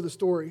don't know the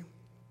story,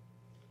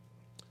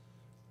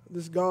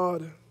 this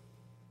God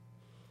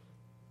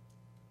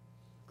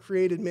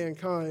created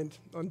mankind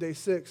on day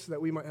 6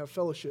 that we might have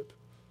fellowship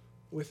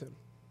with him.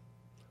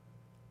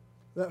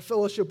 That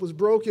fellowship was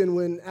broken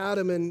when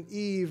Adam and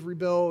Eve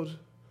rebelled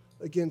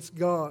against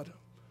God.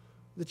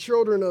 The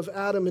children of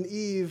Adam and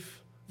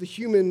Eve, the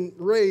human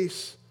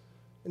race,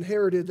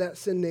 inherited that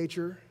sin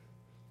nature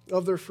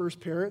of their first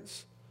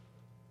parents.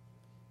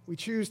 We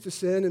choose to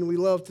sin, and we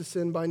love to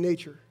sin by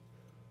nature.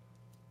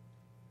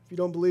 If you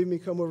don't believe me,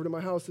 come over to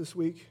my house this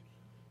week.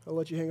 I'll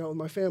let you hang out with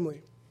my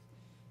family.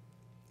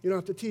 You don't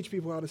have to teach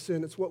people how to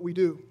sin. It's what we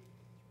do.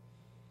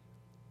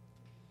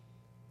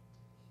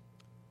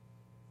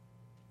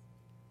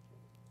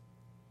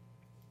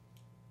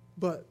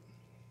 But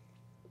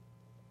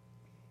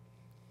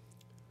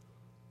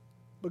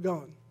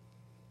God,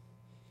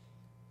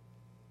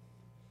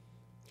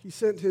 he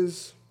sent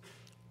his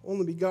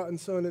only begotten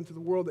Son into the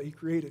world that he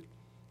created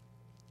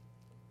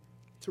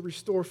to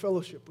restore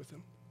fellowship with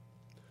him.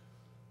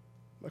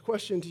 My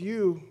question to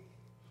you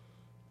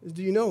is,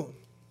 do you know him?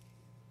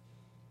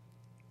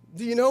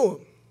 Do you know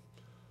him?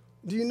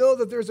 Do you know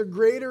that there's a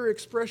greater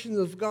expression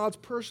of God's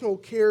personal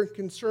care and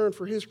concern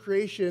for his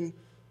creation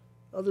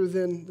other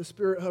than the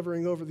Spirit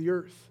hovering over the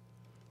earth?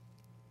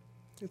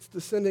 It's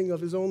the sending of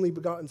his only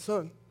begotten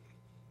Son,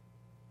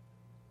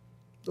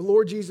 the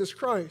Lord Jesus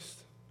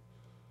Christ,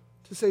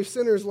 to save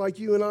sinners like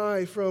you and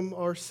I from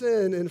our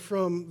sin and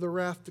from the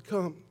wrath to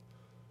come.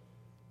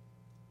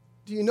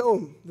 Do you know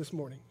him this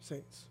morning,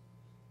 saints,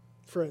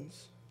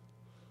 friends?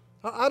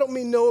 I don't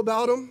mean know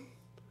about him.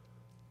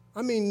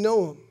 I mean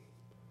know him,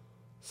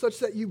 such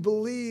that you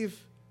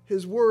believe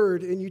his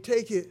word and you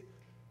take it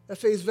at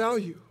face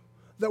value,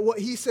 that what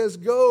he says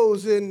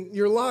goes in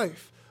your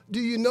life. Do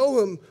you know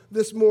him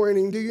this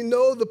morning? Do you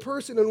know the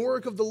person and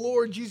work of the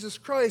Lord Jesus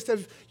Christ?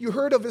 Have you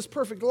heard of his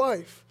perfect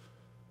life?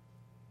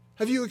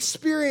 Have you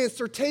experienced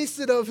or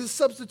tasted of his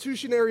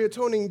substitutionary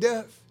atoning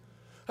death?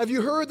 Have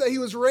you heard that he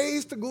was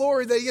raised to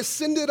glory, that he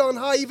ascended on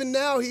high? Even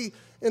now he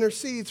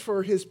intercedes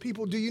for his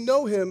people. Do you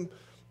know him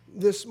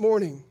this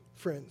morning,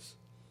 friends?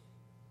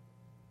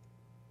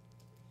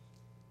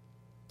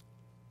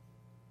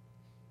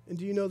 And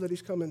do you know that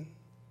he's coming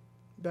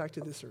back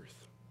to this earth?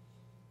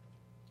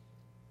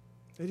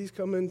 That he's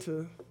coming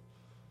to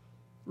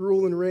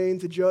rule and reign,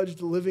 to judge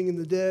the living and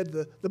the dead.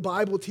 The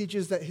Bible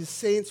teaches that his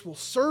saints will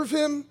serve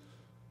him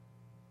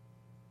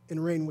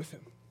and reign with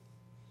him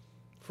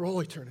for all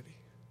eternity.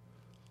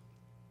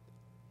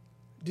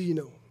 Do you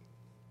know?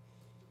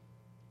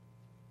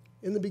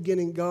 In the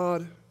beginning,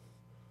 God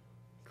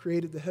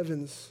created the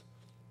heavens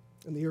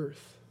and the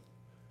earth.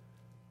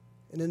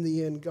 And in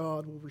the end,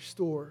 God will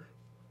restore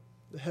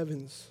the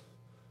heavens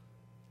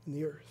and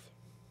the earth.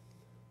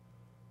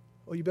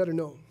 Oh, you better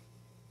know him.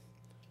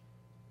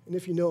 And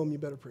if you know him, you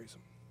better praise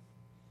him.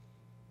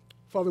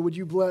 Father, would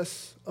you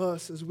bless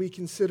us as we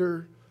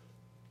consider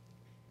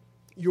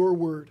your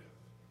word,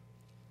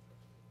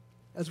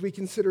 as we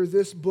consider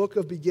this book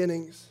of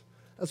beginnings,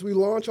 as we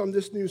launch on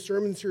this new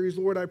sermon series.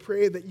 Lord, I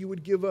pray that you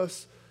would give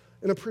us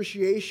an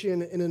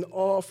appreciation and an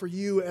awe for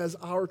you as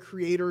our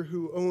creator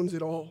who owns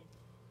it all.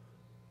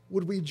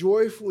 Would we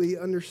joyfully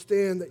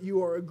understand that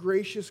you are a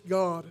gracious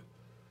God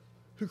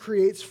who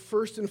creates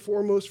first and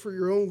foremost for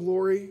your own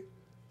glory,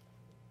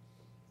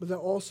 but that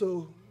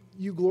also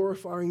you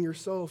glorifying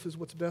yourself is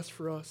what's best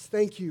for us.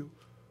 Thank you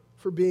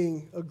for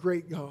being a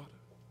great God.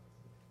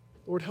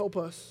 Lord, help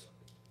us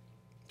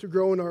to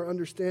grow in our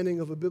understanding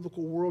of a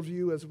biblical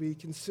worldview as we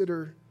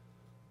consider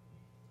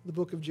the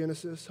book of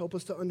Genesis. Help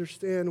us to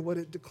understand what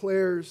it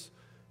declares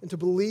and to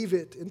believe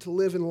it and to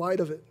live in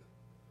light of it.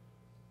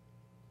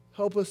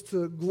 Help us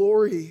to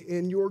glory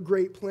in your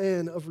great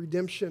plan of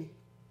redemption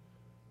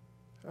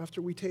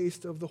after we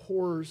taste of the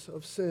horrors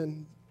of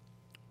sin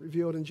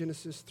revealed in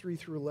Genesis 3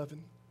 through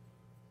 11.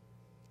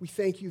 We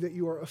thank you that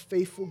you are a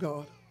faithful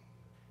God.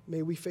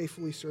 May we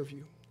faithfully serve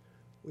you.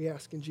 We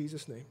ask in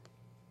Jesus' name.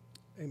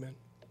 Amen.